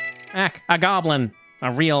 Heck, a goblin.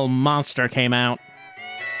 A real monster came out.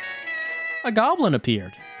 A goblin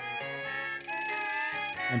appeared.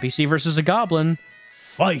 NPC versus a goblin.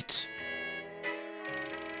 Fight!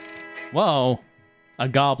 Whoa. A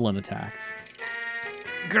goblin attacked.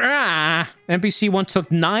 Grah! NPC1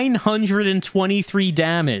 took 923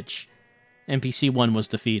 damage. NPC1 was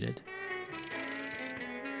defeated.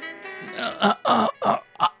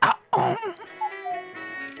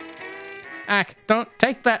 Ack, don't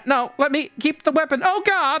take that. No, let me keep the weapon. Oh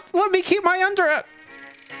god, let me keep my under it.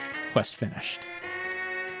 Quest finished.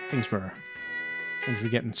 Things were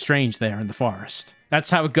getting strange there in the forest. That's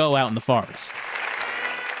how it go out in the forest.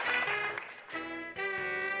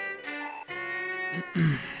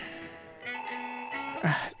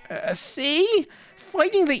 See?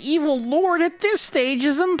 Fighting the evil lord at this stage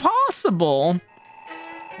is impossible.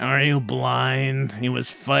 Are you blind? He was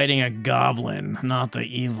fighting a goblin, not the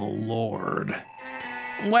evil lord.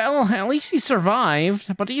 Well, at least he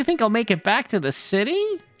survived, but do you think he'll make it back to the city?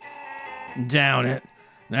 Doubt it.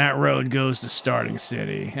 That road goes to Starting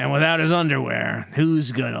City, and without his underwear,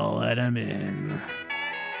 who's gonna let him in?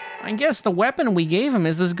 I guess the weapon we gave him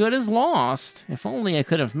is as good as lost. If only I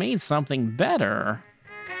could have made something better.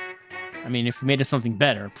 I mean, if we made it something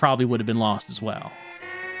better, it probably would have been lost as well.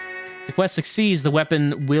 If the quest succeeds, the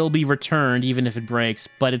weapon will be returned even if it breaks,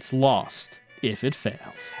 but it's lost if it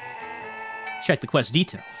fails. Check the quest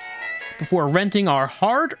details before renting our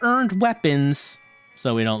hard-earned weapons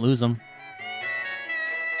so we don't lose them.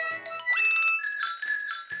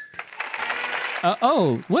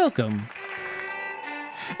 Oh, welcome.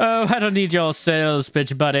 Oh, I don't need your sales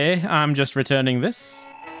pitch, buddy. I'm just returning this.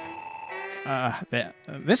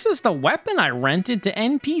 This is the weapon I rented to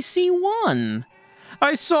NPC 1.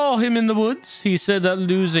 I saw him in the woods. He said that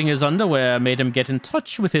losing his underwear made him get in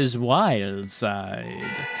touch with his wild side.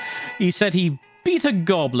 He said he beat a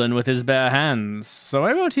goblin with his bare hands. So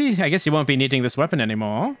I guess he won't be needing this weapon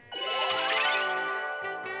anymore.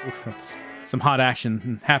 Oof, that's some hot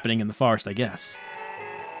action happening in the forest, I guess.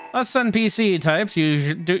 Us NPC types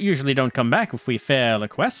usually don't come back if we fail a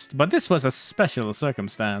quest, but this was a special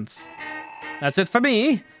circumstance. That's it for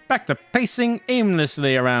me. Back to pacing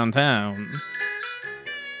aimlessly around town.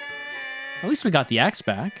 At least we got the axe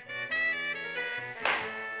back.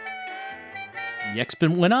 The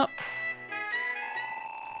exp went up.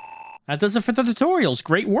 That does it for the tutorials.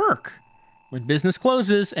 Great work. When business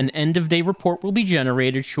closes, an end-of-day report will be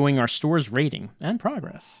generated showing our store's rating and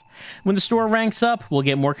progress. When the store ranks up, we'll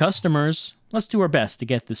get more customers. Let's do our best to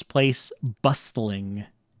get this place bustling.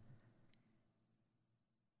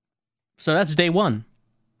 So that's day 1.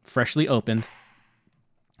 Freshly opened.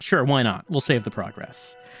 Sure, why not? We'll save the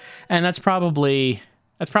progress. And that's probably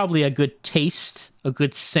a good taste, a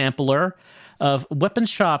good sampler of Weapon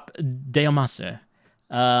Shop de Omasse.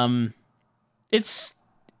 It's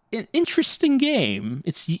an interesting game.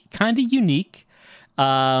 It's kind of unique.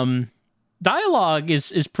 Dialogue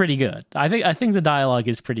is pretty good. I think the dialogue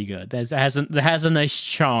is pretty good. It has a nice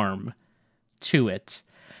charm to it.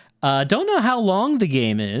 Don't know how long the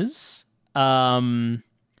game is,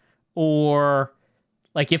 or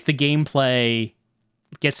like if the gameplay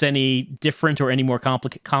gets any different or any more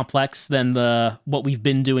complex than what we've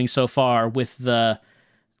been doing so far with the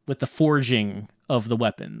forging of the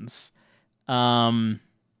weapons. But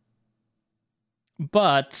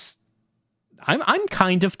I'm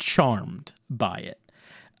kind of charmed by it.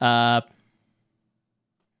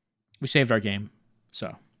 We saved our game,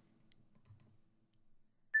 so.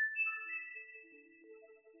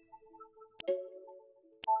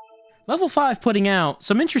 Level 5 putting out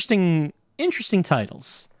some interesting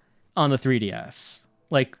titles on the 3DS.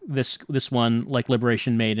 Like this one, like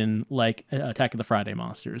Liberation Maiden, like Attack of the Friday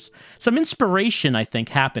Monsters. Some inspiration, I think,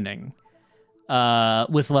 happening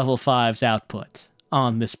with Level 5's output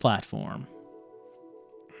on this platform.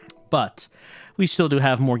 But we still do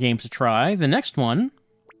have more games to try. The next one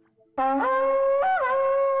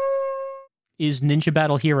is Ninja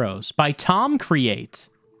Battle Heroes by Tom Create.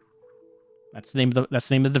 That's the name of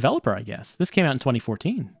the developer, I guess. This came out in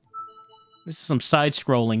 2014. This is some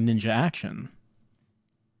side-scrolling ninja action.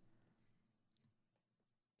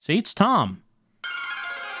 See, it's Tom.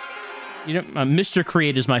 You know, Mr.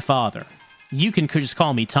 Create is my father. You can just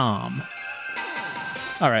call me Tom.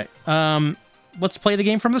 All right. Let's play the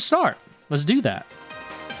game from the start. Let's do that.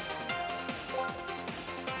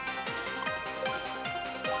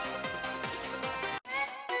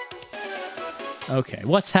 Okay,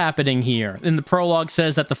 what's happening here? In the prologue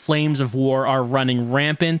says that the flames of war are running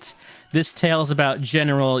rampant. This tale is about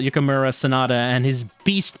General Yukimura Sanada and his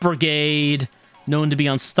Beast Brigade, known to be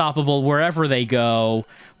unstoppable wherever they go.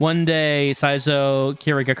 One day, Saizo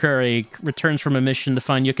Kirigakure returns from a mission to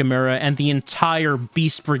find Yukimura and the entire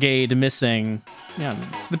Beast Brigade missing. Yeah,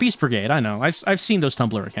 the Beast Brigade, I know. I've seen those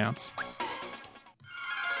Tumblr accounts.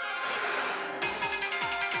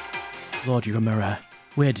 Lord Yukimura,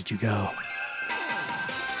 where did you go?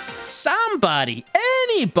 Somebody,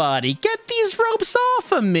 anybody, get these ropes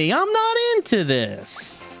off of me. I'm not into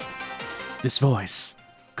this. This voice,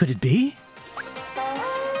 could it be?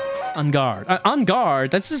 On guard. On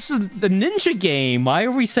guard? This is the ninja game. Why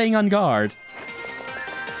are we saying on guard?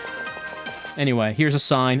 Anyway, here's a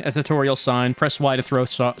sign, a tutorial sign. Press Y to throw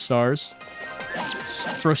stars.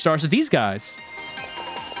 Throw stars at these guys.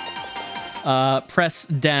 Press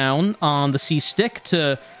down on the C stick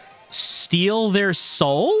to steal their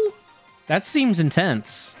soul? That seems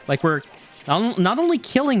intense. Like we're not only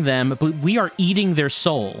killing them, but we are eating their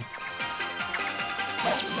soul.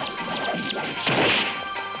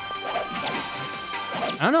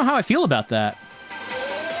 I don't know how I feel about that.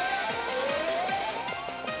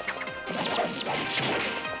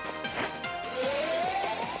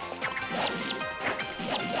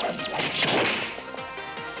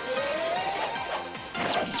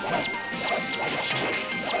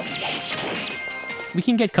 We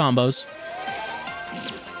can get combos.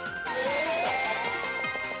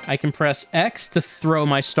 I can press X to throw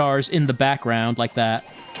my stars in the background like that.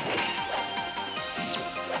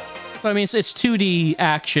 So, I mean, it's 2D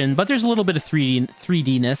action, but there's a little bit of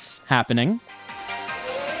 3D-ness happening.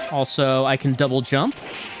 Also, I can double jump.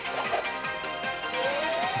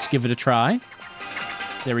 Let's give it a try.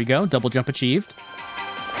 There we go. Double jump achieved.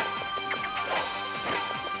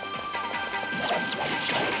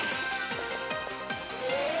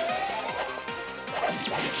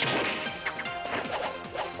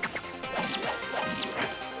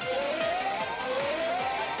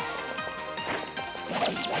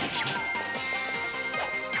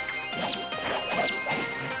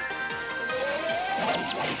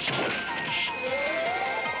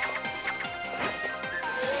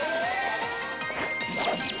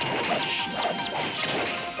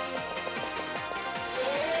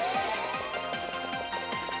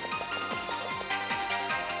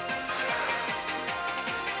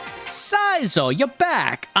 Saizo, you're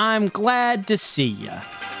back. I'm glad to see you.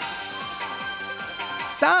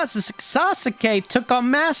 Sasuke took our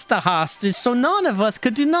master hostage, so none of us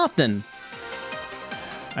could do nothing.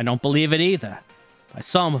 I don't believe it either. I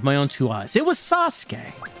saw him with my own 2 eyes. It was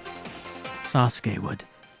Sasuke. Sasuke would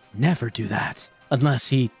never do that unless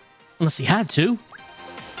he had to.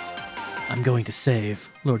 I'm going to save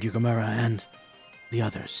Lord Yugimura and the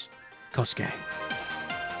others. Kosuke,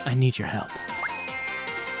 I need your help.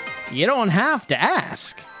 You don't have to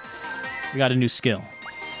ask. We got a new skill.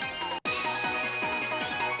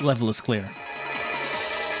 Level is clear.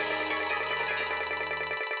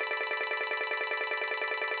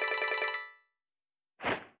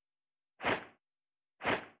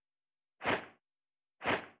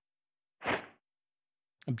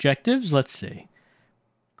 Objectives, let's see.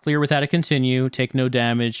 Clear without a continue, take no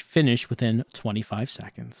damage, finish within 25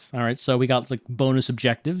 seconds. All right, so we got like bonus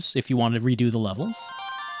objectives if you want to redo the levels.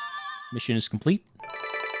 Mission is complete.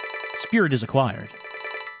 Spirit is acquired.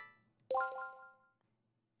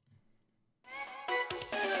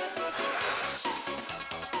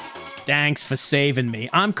 Thanks for saving me.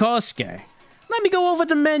 I'm Kosuke. Let me go over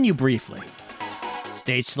the menu briefly.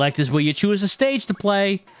 Stage select is where you choose a stage to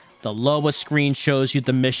play. The lower screen shows you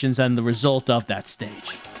the missions and the result of that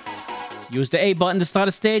stage. Use the A button to start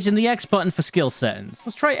a stage and the X button for skill settings.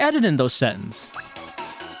 Let's try editing those settings.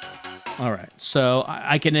 Alright, so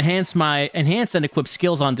I can enhance and equip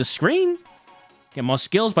skills on this screen. Get more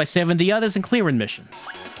skills by saving the others and clearing missions.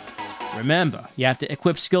 Remember, you have to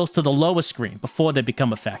equip skills to the lower screen before they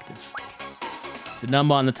become effective. The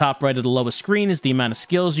number on the top right of the lower screen is the amount of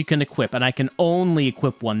skills you can equip, and I can only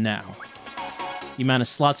equip one now. The amount of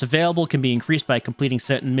slots available can be increased by completing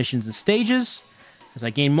certain missions and stages. As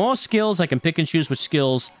I gain more skills, I can pick and choose which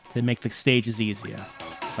skills to make the stages easier.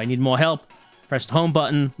 If I need more help, press the home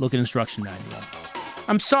button, look at instruction manual.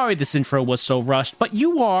 I'm sorry this intro was so rushed, but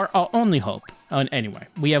you are our only hope. Anyway,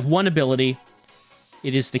 we have one ability.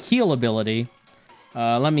 It is the heal ability.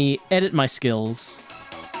 Let me edit my skills.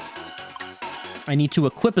 I need to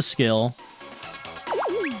equip a skill.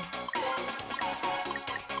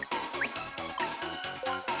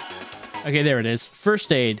 Okay, there it is.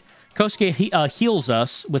 First aid. Kosuke heals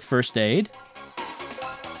us with first aid.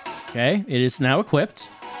 Okay, it is now equipped.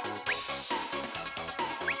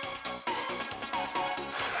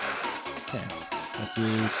 Okay, this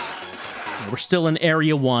is... We're still in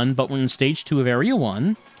Area 1, but we're in Stage 2 of Area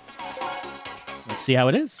 1. Let's see how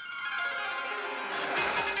it is.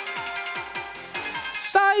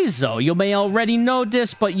 Saizo, you may already know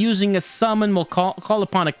this, but using a summon will call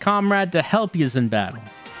upon a comrade to help you in battle.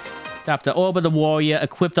 Tap the orb of the warrior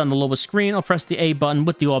equipped on the lower screen, or press the A button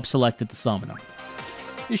with the orb selected to summon him.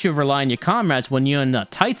 You should rely on your comrades when you're in a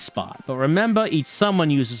tight spot, but remember, each summon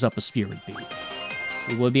uses up a spirit bead.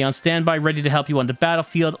 We will be on standby, ready to help you on the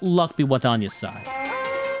battlefield. Luck be what on your side.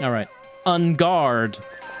 Alright. Unguard.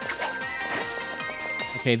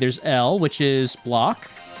 Okay, there's L, which is block.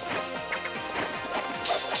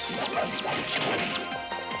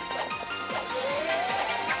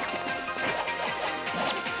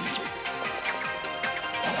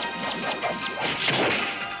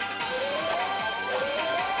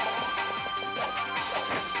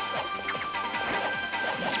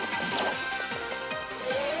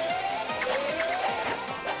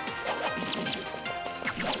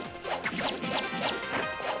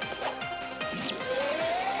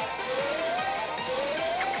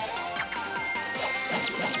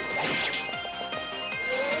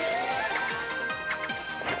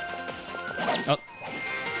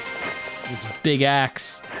 Big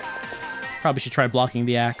axe. Probably should try blocking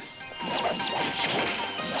the axe.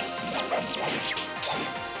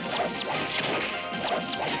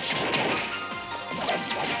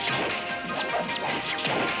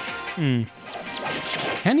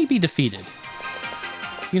 Can he be defeated?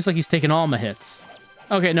 Seems like he's taken all my hits.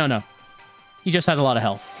 Okay, no. He just had a lot of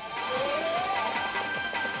health.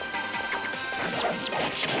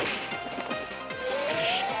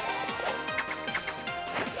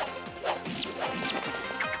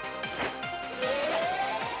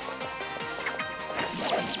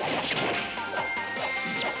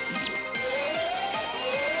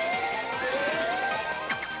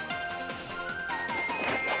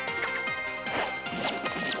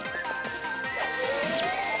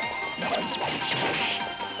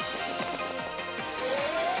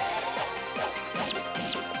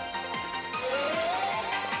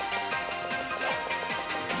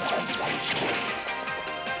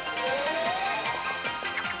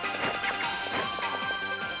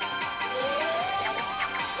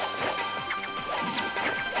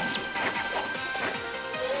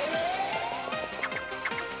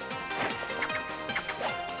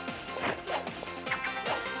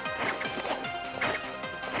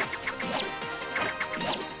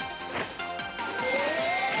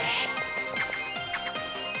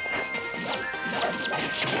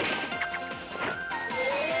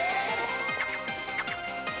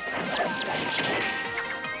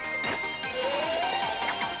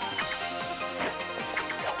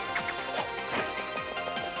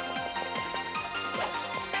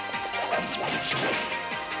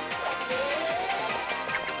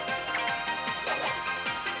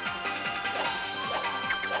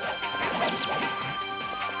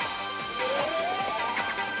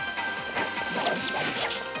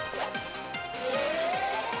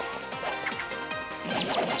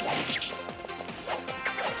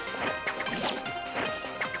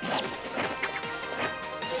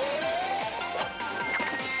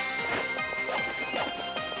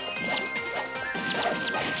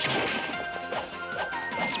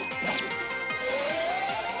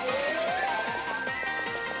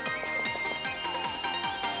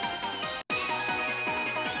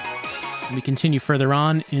 We continue further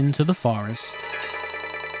on into the forest.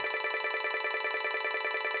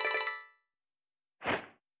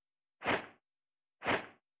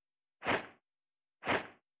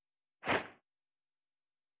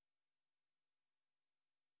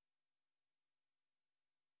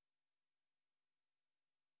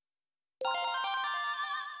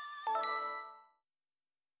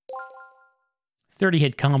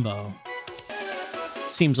 $30-hit combo.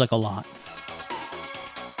 Seems like a lot.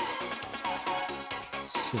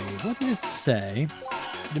 See, what did it say?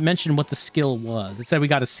 It mentioned what the skill was. It said we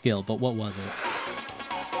got a skill, but what was it?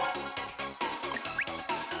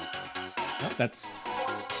 Oh, that's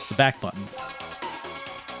the back button.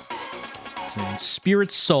 See, Spirit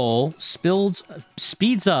Soul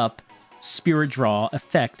speeds up. Spirit Draw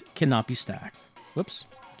effect cannot be stacked. Whoops.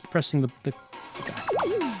 Keep pressing the back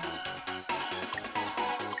button.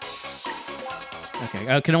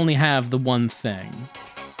 Okay, I can only have the one thing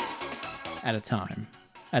at a time.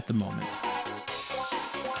 At the moment.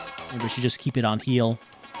 Maybe we should just keep it on heal.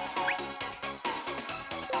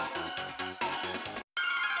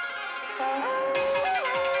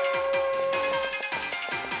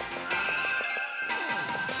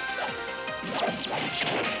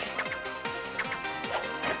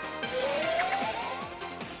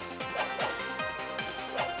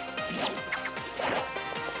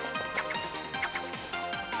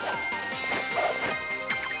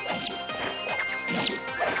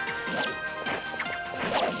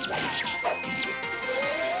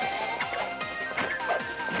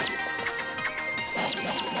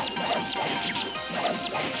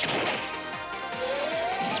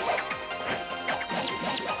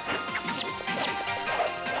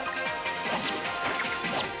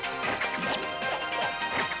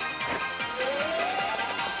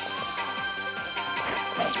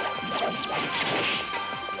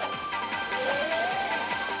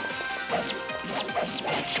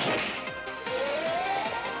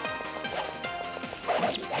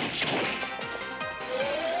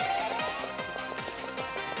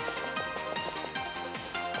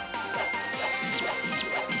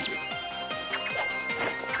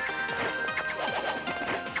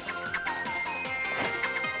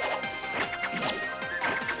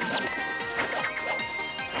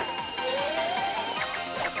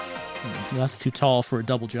 That's too tall for a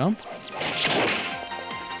double jump.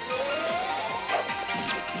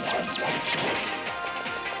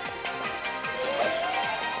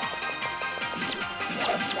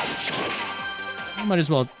 I might as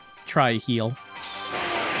well try a heal.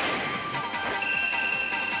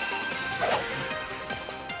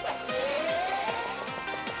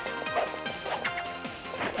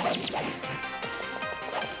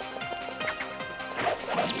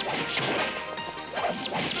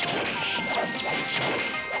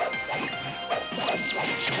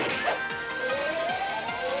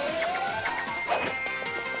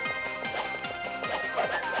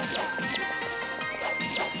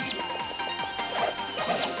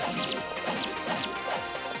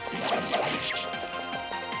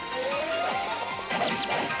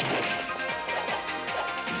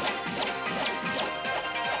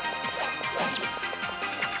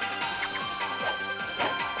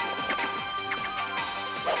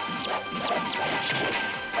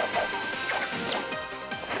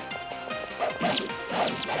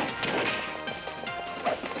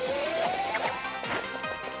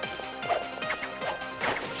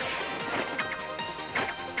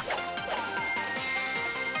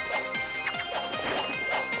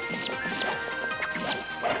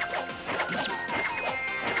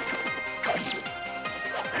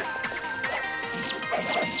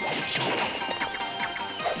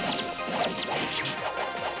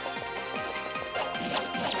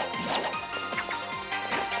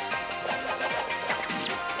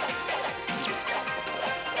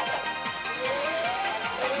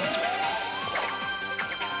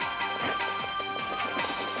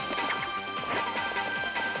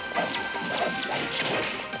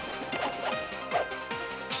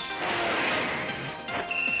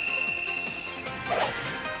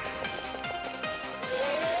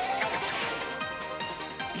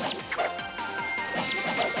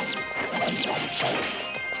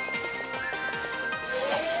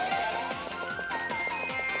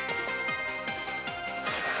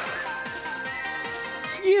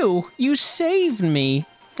 You saved me.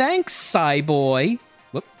 Thanks, Cyboy.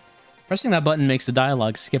 Whoop. Pressing that button makes the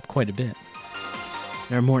dialogue skip quite a bit.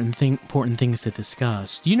 There are more important things to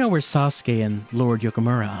discuss. Do you know where Sasuke and Lord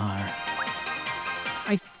Yokomura are?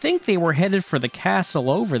 I think they were headed for the castle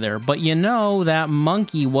over there, but you know, that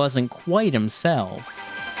monkey wasn't quite himself.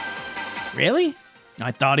 Really?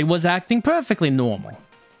 I thought he was acting perfectly normal.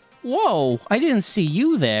 Whoa, I didn't see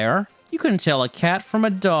you there. You couldn't tell a cat from a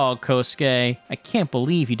dog, Kosuke. I can't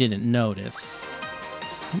believe you didn't notice.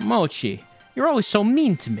 Mochi, you're always so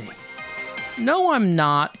mean to me. No, I'm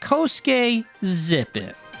not. Kosuke, zip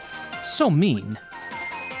it. So mean.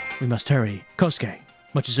 We must hurry. Kosuke,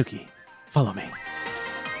 Mochizuki, follow me.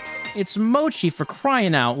 It's Mochi, for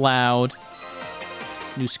crying out loud.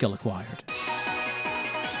 New skill acquired.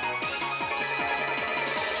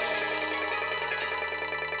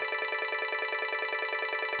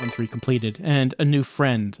 One 3 completed, and a new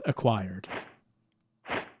friend acquired.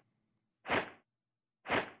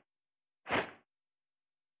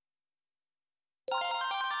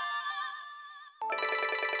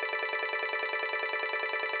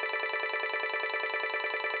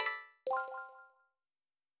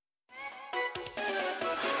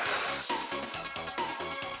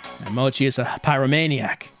 And Mochi is a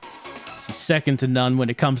pyromaniac. She's second to none when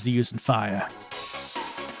it comes to using fire.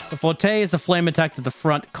 The forte is a flame attack to the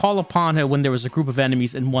front. Call upon her when there is a group of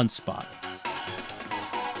enemies in one spot.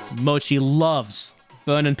 Mochi loves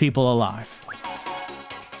burning people alive.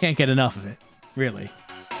 Can't get enough of it, really.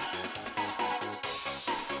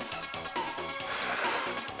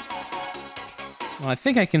 Well, I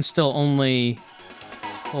think I can still only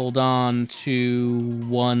hold on to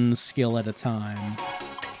one skill at a time.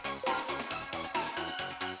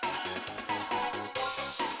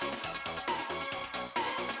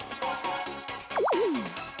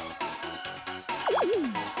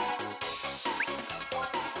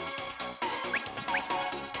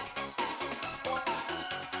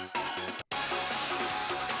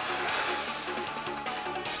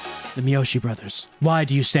 The Miyoshi brothers, why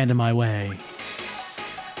do you stand in my way?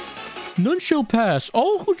 None shall pass.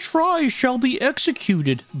 All who try shall be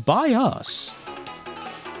executed by us.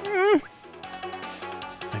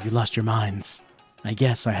 Have you lost your minds? I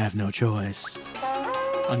guess I have no choice.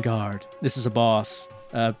 On guard. This is a boss.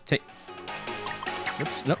 Take...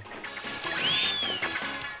 Oops, nope.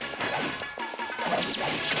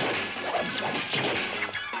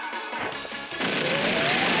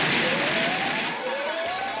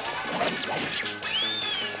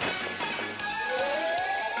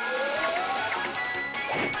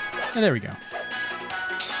 And there we go.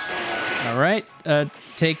 All right.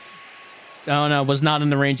 Take... Oh, no. Was not in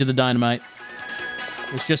the range of the dynamite.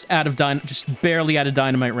 It was just out of just barely out of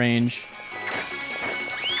dynamite range.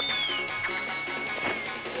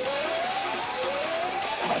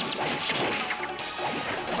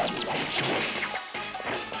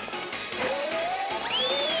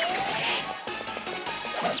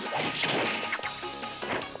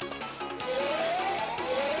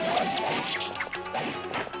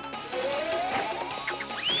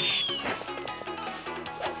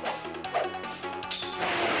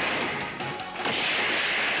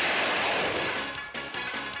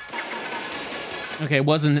 Okay,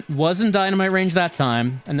 wasn't dynamite range that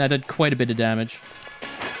time, and that did quite a bit of damage.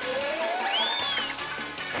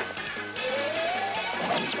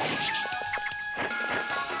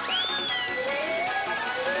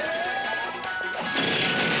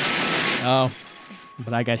 Oh,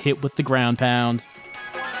 but I got hit with the ground pound.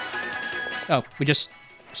 Oh, we just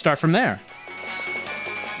start from there.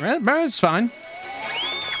 Right, it's fine.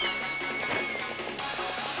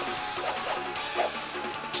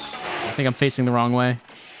 I think I'm facing the wrong way.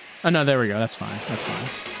 Oh, no, there we go. That's fine. That's fine.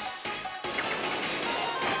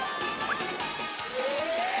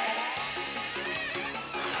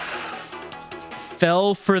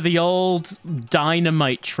 Fell for the old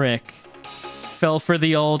dynamite trick. Fell for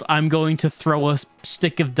the old, I'm going to throw a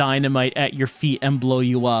stick of dynamite at your feet and blow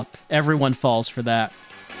you up. Everyone falls for that.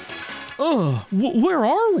 Oh, where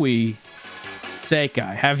are we?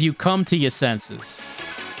 Sekai, have you come to your senses?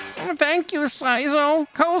 Thank you, Saizo,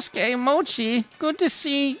 Kosuke, Mochi. Good to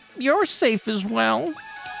see you're safe as well.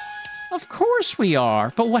 Of course we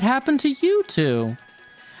are, but what happened to you two?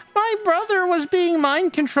 My brother was being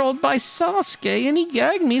mind-controlled by Sasuke, and he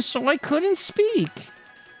gagged me so I couldn't speak.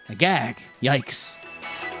 A gag? Yikes.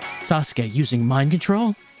 Sasuke using mind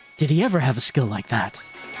control? Did he ever have a skill like that?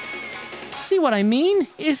 See what I mean?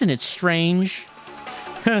 Isn't it strange?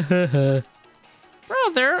 Brother,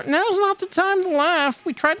 now's not the time to laugh.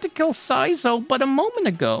 We tried to kill Saizo but a moment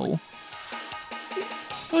ago.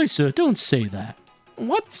 Isa, don't say that.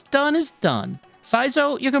 What's done is done.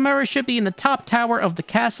 Saizo, Yukamura should be in the top tower of the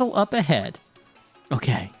castle up ahead.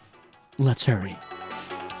 Okay, let's hurry.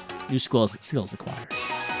 New skills acquired.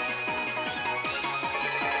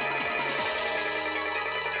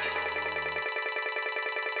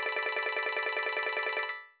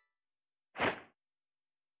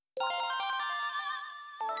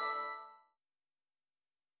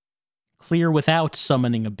 Clear without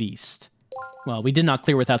summoning a beast. Well, we did not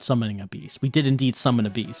clear without summoning a beast. We did indeed summon a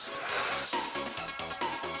beast.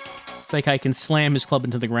 Sekai can slam his club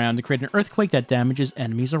into the ground to create an earthquake that damages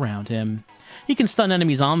enemies around him. He can stun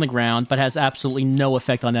enemies on the ground, but has absolutely no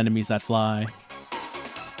effect on enemies that fly.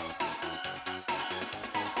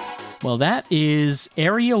 Well, that is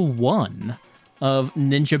Area 1 of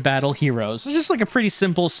Ninja Battle Heroes. It's just like a pretty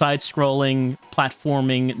simple side-scrolling,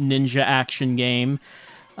 platforming ninja action game.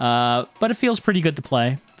 But it feels pretty good to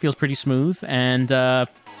play. Feels pretty smooth, and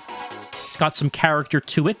it's got some character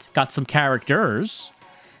to it. Got some characters.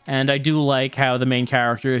 And I do like how the main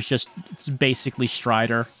character is it's basically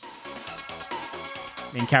Strider.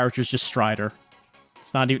 Main character is just Strider.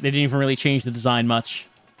 It's not even, they didn't even really change the design much.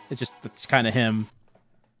 It's kind of him.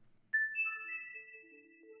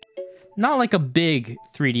 Not like a big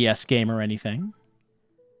 3DS game or anything.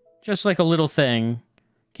 Just like a little thing.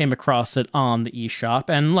 Came across it on the eShop,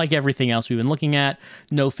 and like everything else we've been looking at,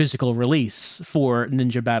 no physical release for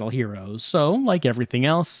Ninja Battle Heroes. So, like everything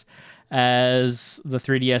else, as the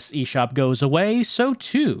 3DS eShop goes away, so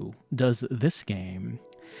too does this game.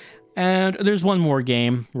 And there's one more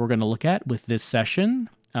game we're going to look at with this session.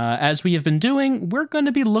 As we have been doing, we're going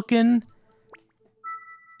to be looking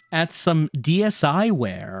at some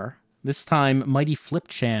DSiWare. This time, Mighty Flip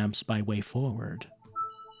Champs by Way Forward.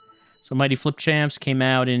 So Mighty Flip Champs came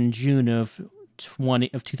out in June of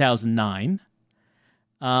 2009.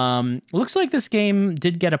 Looks like this game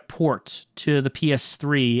did get a port to the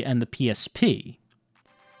PS3 and the PSP.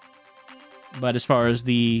 But as far as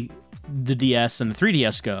the DS and the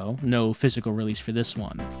 3DS go, no physical release for this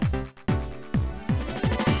one.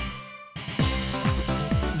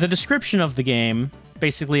 The description of the game,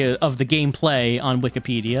 basically of the gameplay on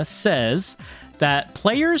Wikipedia, says that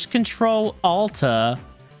players control Alta,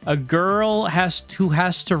 a girl who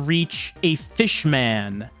has to reach a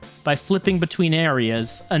fishman by flipping between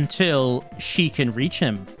areas until she can reach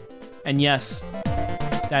him. And yes,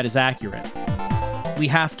 that is accurate. We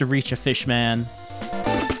have to reach a fishman.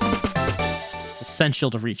 It's essential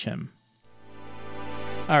to reach him.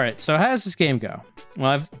 Alright, so how does this game go? Well,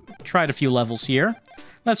 I've tried a few levels here.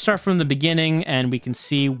 Let's start from the beginning and we can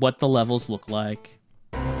see what the levels look like.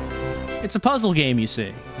 It's a puzzle game, you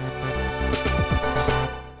see.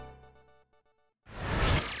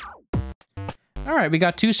 Alright, we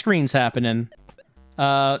got two screens happening.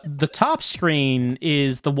 The top screen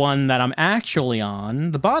is the one that I'm actually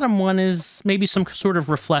on. The bottom one is maybe some sort of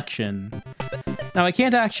reflection. Now, I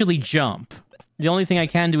can't actually jump. The only thing I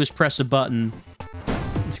can do is press a button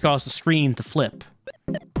to cause the screen to flip.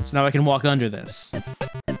 So now I can walk under this.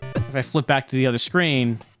 If I flip back to the other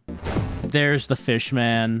screen, there's the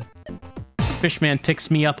fishman. Fishman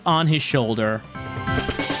picks me up on his shoulder.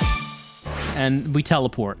 And we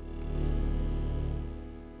teleport.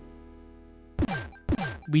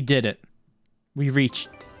 We did it. We reached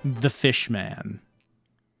the Fishman.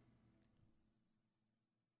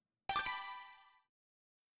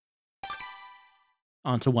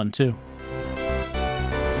 On to 1-2.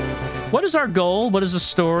 What is our goal? What is the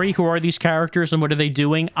story? Who are these characters and what are they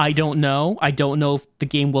doing? I don't know. I don't know if the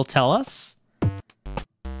game will tell us.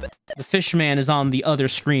 The Fishman is on the other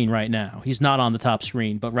screen right now. He's not on the top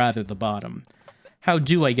screen, but rather the bottom. How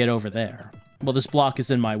do I get over there? Well, this block is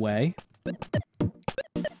in my way.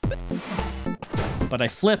 But I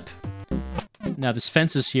flip. Now this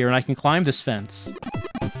fence is here, and I can climb this fence.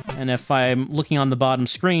 And if I'm looking on the bottom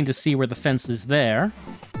screen to see where the fence is there,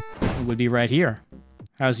 it would be right here.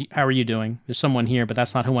 How are you doing? There's someone here, but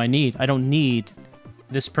that's not who I need. I don't need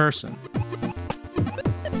this person.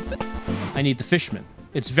 I need the Fishman.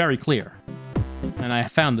 It's very clear. And I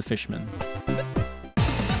found the Fishman.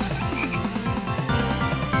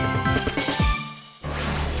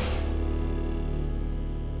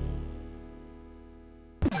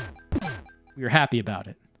 We were happy about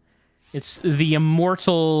it. It's the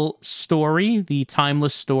immortal story, the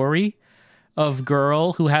timeless story of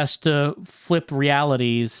girl who has to flip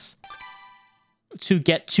realities to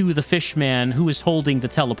get to the Fishman who is holding the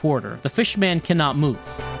teleporter. The Fishman cannot move.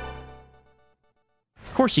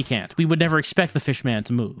 Of course he can't. We would never expect the Fishman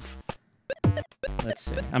to move. Let's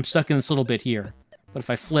see. I'm stuck in this little bit here. But if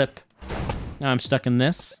I flip, now I'm stuck in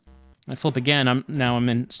this. I flip again,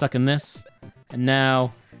 I'm stuck in this. And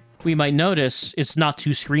now we might notice it's not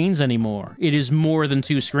 2 screens anymore. It is more than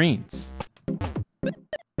 2 screens.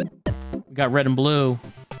 We got red and blue,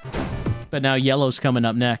 but now yellow's coming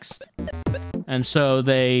up next. And so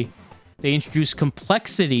they introduce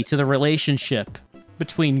complexity to the relationship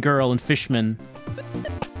between girl and Fishman.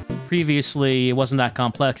 Previously, it wasn't that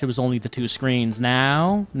complex. It was only the 2 screens.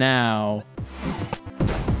 Now,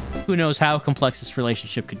 who knows how complex this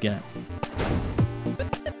relationship could get.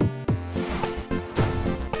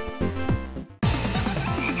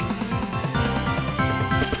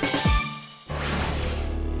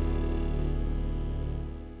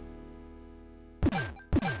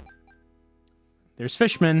 There's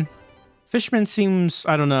Fishman. Fishman seems,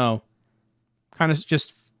 I don't know, kind of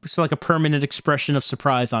just like a permanent expression of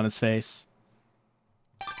surprise on his face.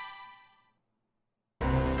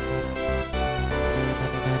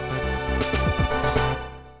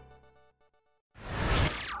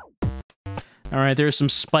 All right, there's some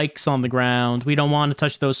spikes on the ground. We don't want to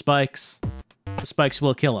touch those spikes. The spikes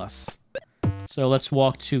will kill us. So let's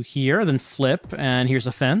walk to here, then flip, and here's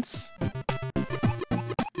a fence.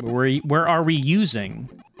 Where are we using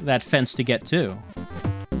that fence to get to?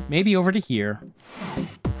 Maybe over to here.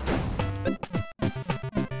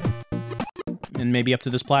 And maybe up to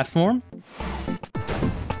this platform?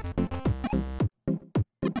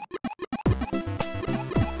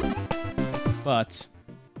 But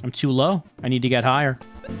I'm too low. I need to get higher.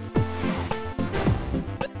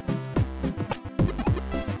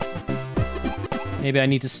 Maybe I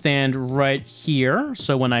need to stand right here,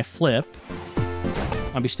 so when I flip,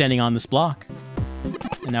 I'll be standing on this block.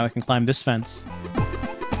 And now I can climb this fence.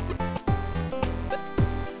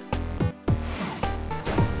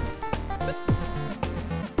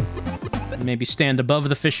 And maybe stand above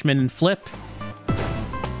the Fishman and flip.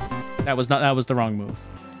 That was the wrong move.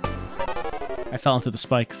 I fell into the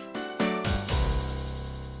spikes.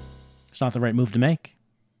 It's not the right move to make.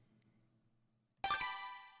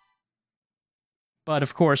 But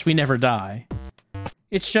of course, we never die.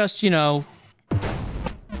 It's just, you know,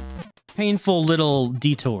 painful little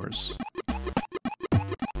detours.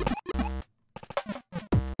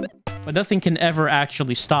 But nothing can ever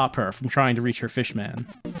actually stop her from trying to reach her Fishman.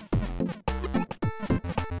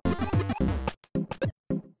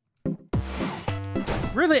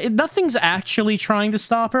 Really, nothing's actually trying to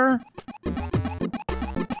stop her.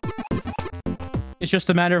 It's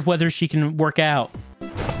just a matter of whether she can work out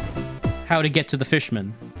how to get to the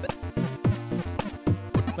Fishman.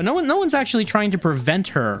 But no one's actually trying to prevent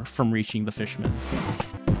her from reaching the Fishman.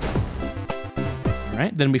 All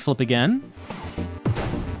right, then we flip again.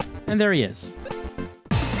 And there he is.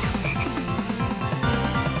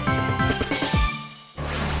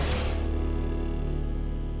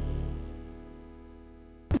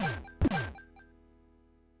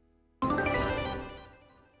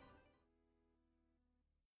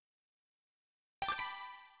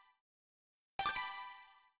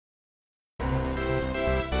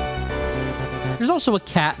 There's also a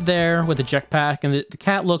cat there with a jetpack, and the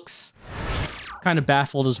cat looks kind of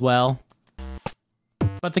baffled as well.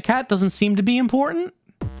 But the cat doesn't seem to be important.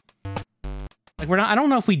 Like, I don't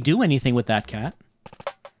know if we do anything with that cat.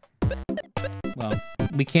 Well,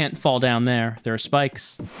 we can't fall down there. There are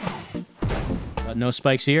spikes. But no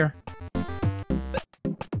spikes here.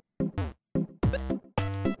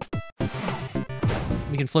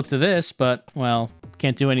 We can flip to this, but, well,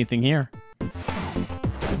 can't do anything here.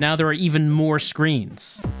 But now there are even more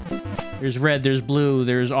screens. There's red, there's blue,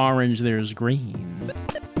 there's orange, there's green.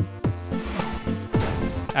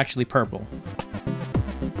 Actually, purple.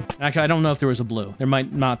 Actually, I don't know if there was a blue. There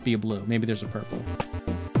might not be a blue. Maybe there's a purple.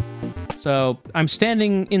 So, I'm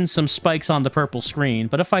standing in some spikes on the purple screen,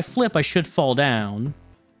 but if I flip, I should fall down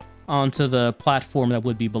onto the platform that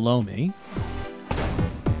would be below me.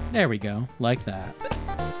 There we go, like that.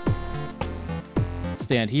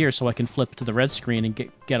 Stand here so I can flip to the red screen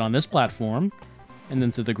and get on this platform, and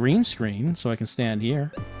then to the green screen so I can stand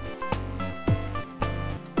here.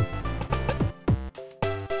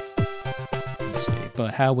 Let's see,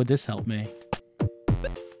 but how would this help me?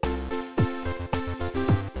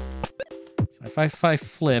 So if I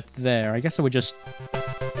flipped there, I guess it would just... So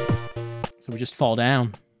it would just fall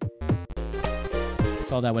down.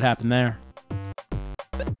 That's all that would happen there.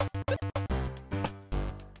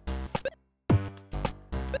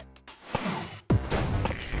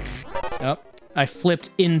 Oh, I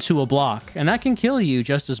flipped into a block, and that can kill you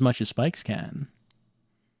just as much as spikes can.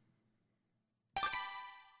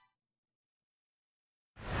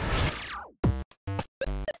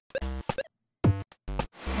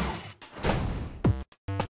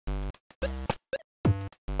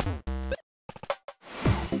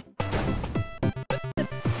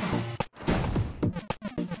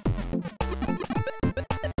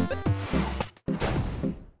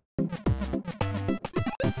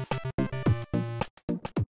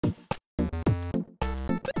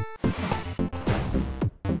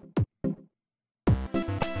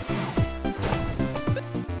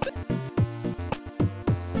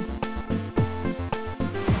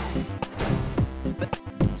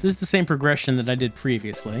 So this is the same progression that I did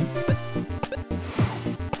previously.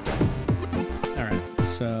 Alright,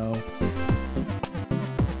 so...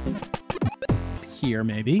 here,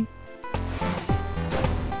 maybe.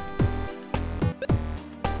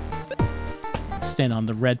 Stand on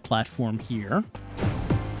the red platform here.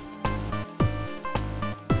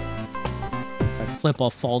 If I flip, I'll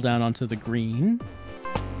fall down onto the green.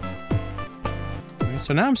 Okay,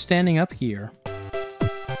 so now I'm standing up here.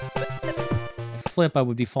 Flip, I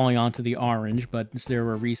would be falling onto the orange, but is there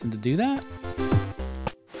a reason to do that?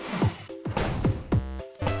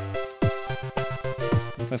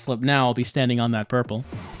 If I flip now, I'll be standing on that purple.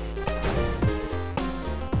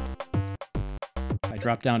 If I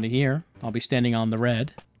drop down to here, I'll be standing on the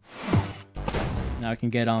red. Now I can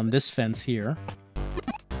get on this fence here.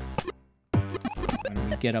 And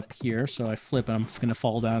we get up here, so I flip and I'm going to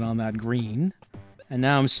fall down on that green. And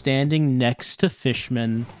now I'm standing next to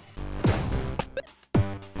Fishman.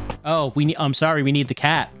 Oh, I'm sorry, we need the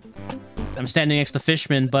cat. I'm standing next to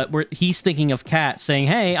Fishman, but he's thinking of Cat, saying,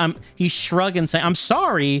 hey, he's shrugging, saying, I'm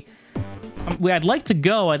sorry. I'd like to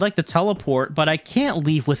go, I'd like to teleport, but I can't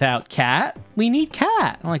leave without Cat. We need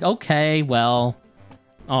Cat. I'm like, okay, well,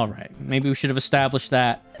 all right. Maybe we should have established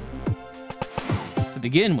that to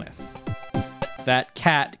begin with. That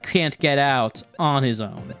Cat can't get out on his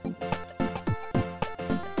own.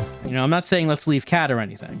 You know, I'm not saying let's leave Cat or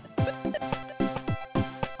anything.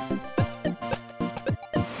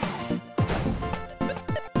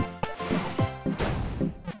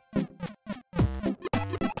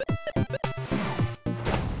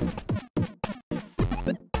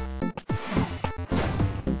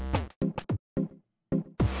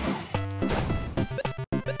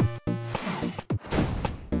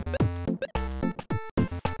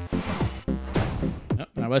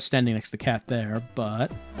 I was standing next to Cat there, but...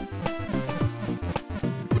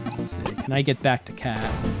 Let's see, can I get back to Cat?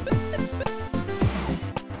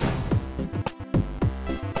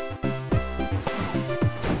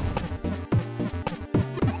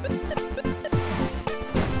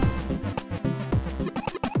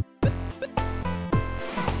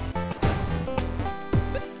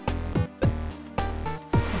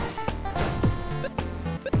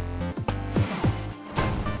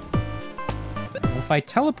 If I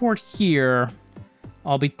teleport here,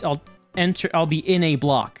 I'll be in a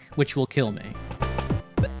block, which will kill me.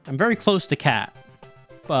 I'm very close to Cat,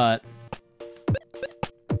 but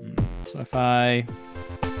so if I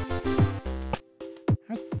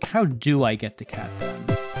how do I get to Cat then?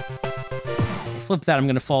 If I flip that, I'm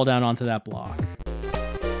gonna fall down onto that block.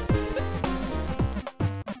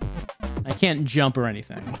 I can't jump or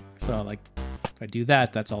anything, so like if I do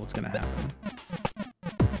that, that's all that's gonna happen.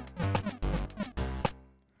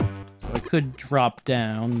 I could drop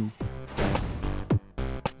down.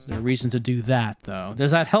 Is there a reason to do that, though?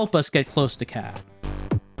 Does that help us get close to Cat?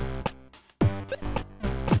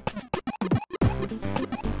 So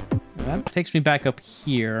that takes me back up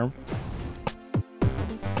here.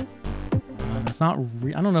 It's not.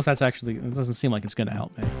 I don't know if that's actually. It doesn't seem like it's going to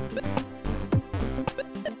help me.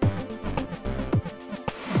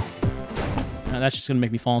 That's just going to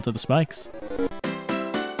make me fall into the spikes.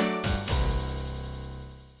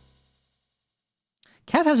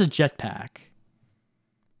 Cat has a jetpack.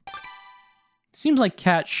 Seems like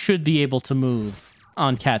Cat should be able to move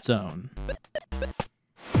on Cat's own.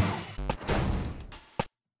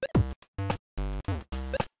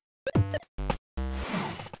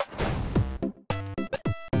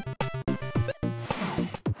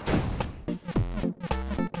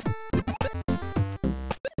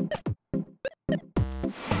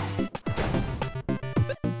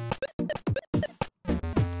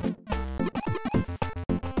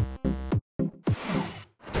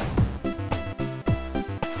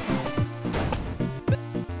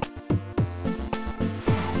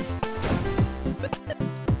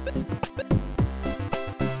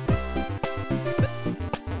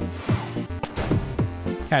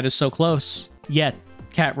 Cat is so close, yet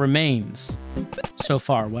Cat remains so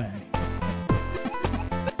far away.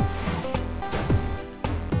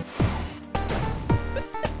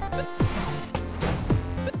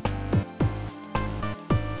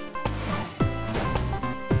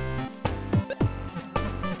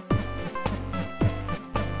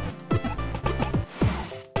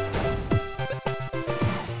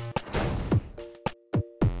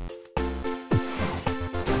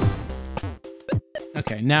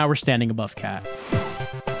 Okay, now we're standing above Cat.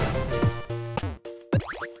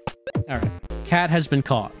 Alright, Cat has been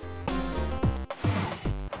caught.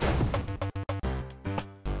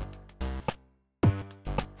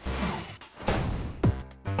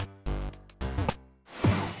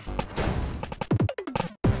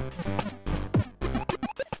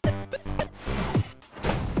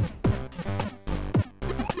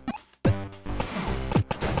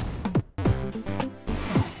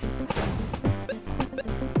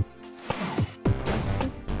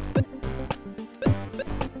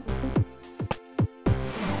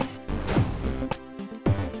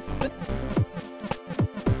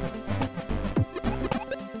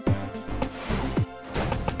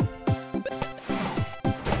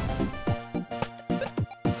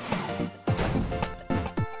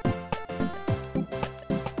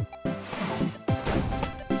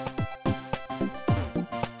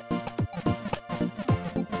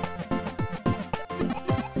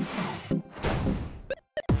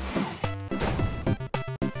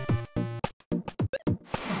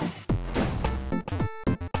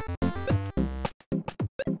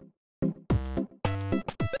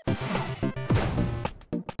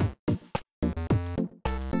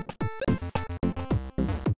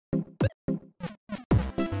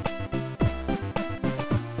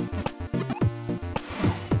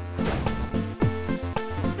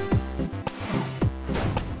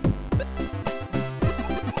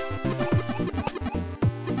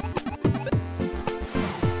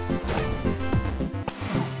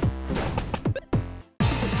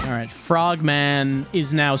 Frogman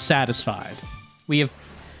is now satisfied. We have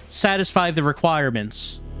satisfied the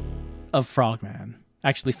requirements of Frogman.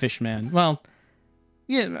 Actually, Fishman. Well,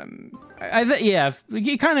 yeah, yeah.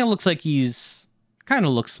 He kind of looks like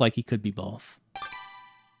he could be both.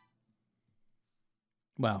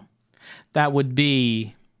 Well, that would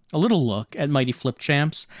be a little look at Mighty Flip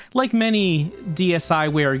Champs. Like many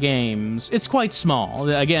DSiWare games, it's quite small.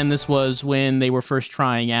 Again, this was when they were first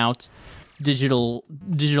trying out digital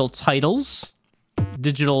titles,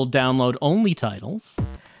 digital download only titles.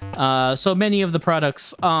 So many of the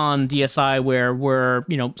products on DSiWare were,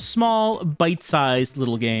 small, bite-sized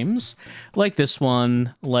little games, like this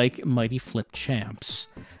one, like Mighty Flip Champs.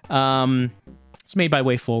 It's made by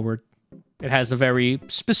WayForward. It has a very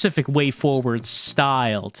specific WayForward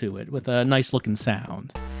style to it, with a nice looking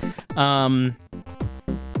sound. And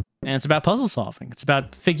it's about puzzle solving. It's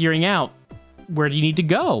about figuring out where do you need to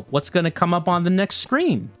go? What's going to come up on the next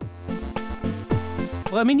screen?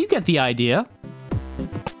 Well, I mean, you get the idea.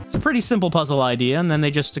 It's a pretty simple puzzle idea, and then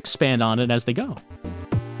they just expand on it as they go.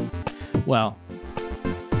 Well,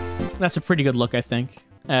 that's a pretty good look, I think,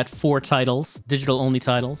 at 4 titles, digital-only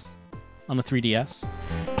titles, on the 3DS.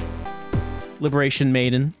 Liberation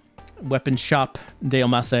Maiden, Weapon Shop de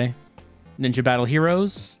Omasse, Ninja Battle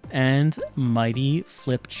Heroes, and Mighty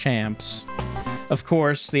Flip Champs. Of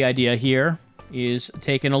course, the idea here is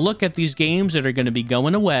taking a look at these games that are going to be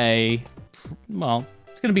going away. Well,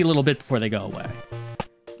 it's going to be a little bit before they go away.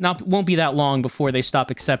 Won't be that long before they stop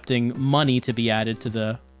accepting money to be added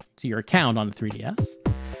to your account on the 3DS.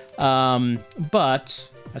 But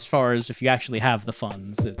as far as if you actually have the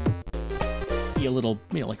funds, it'd be a little,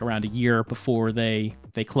 like around a year before they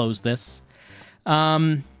close this.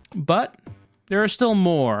 But there are still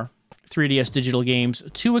more 3DS digital games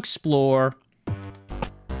to explore.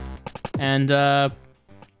 And we're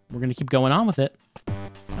going to keep going on with it.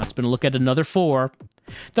 That's been a look at another 4.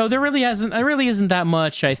 Though there really isn't that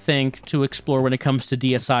much, I think, to explore when it comes to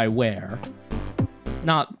DSiWare.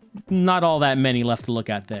 Not all that many left to look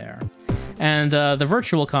at there. And the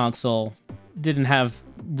Virtual Console didn't have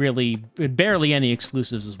barely any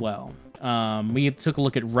exclusives as well. We took a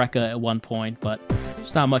look at Rekka at one point, but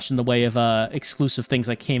there's not much in the way of exclusive things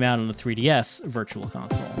that came out on the 3DS Virtual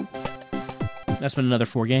Console. That's been another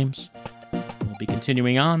 4 games. We'll be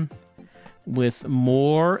continuing on with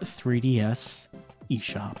more 3DS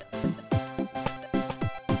eShop.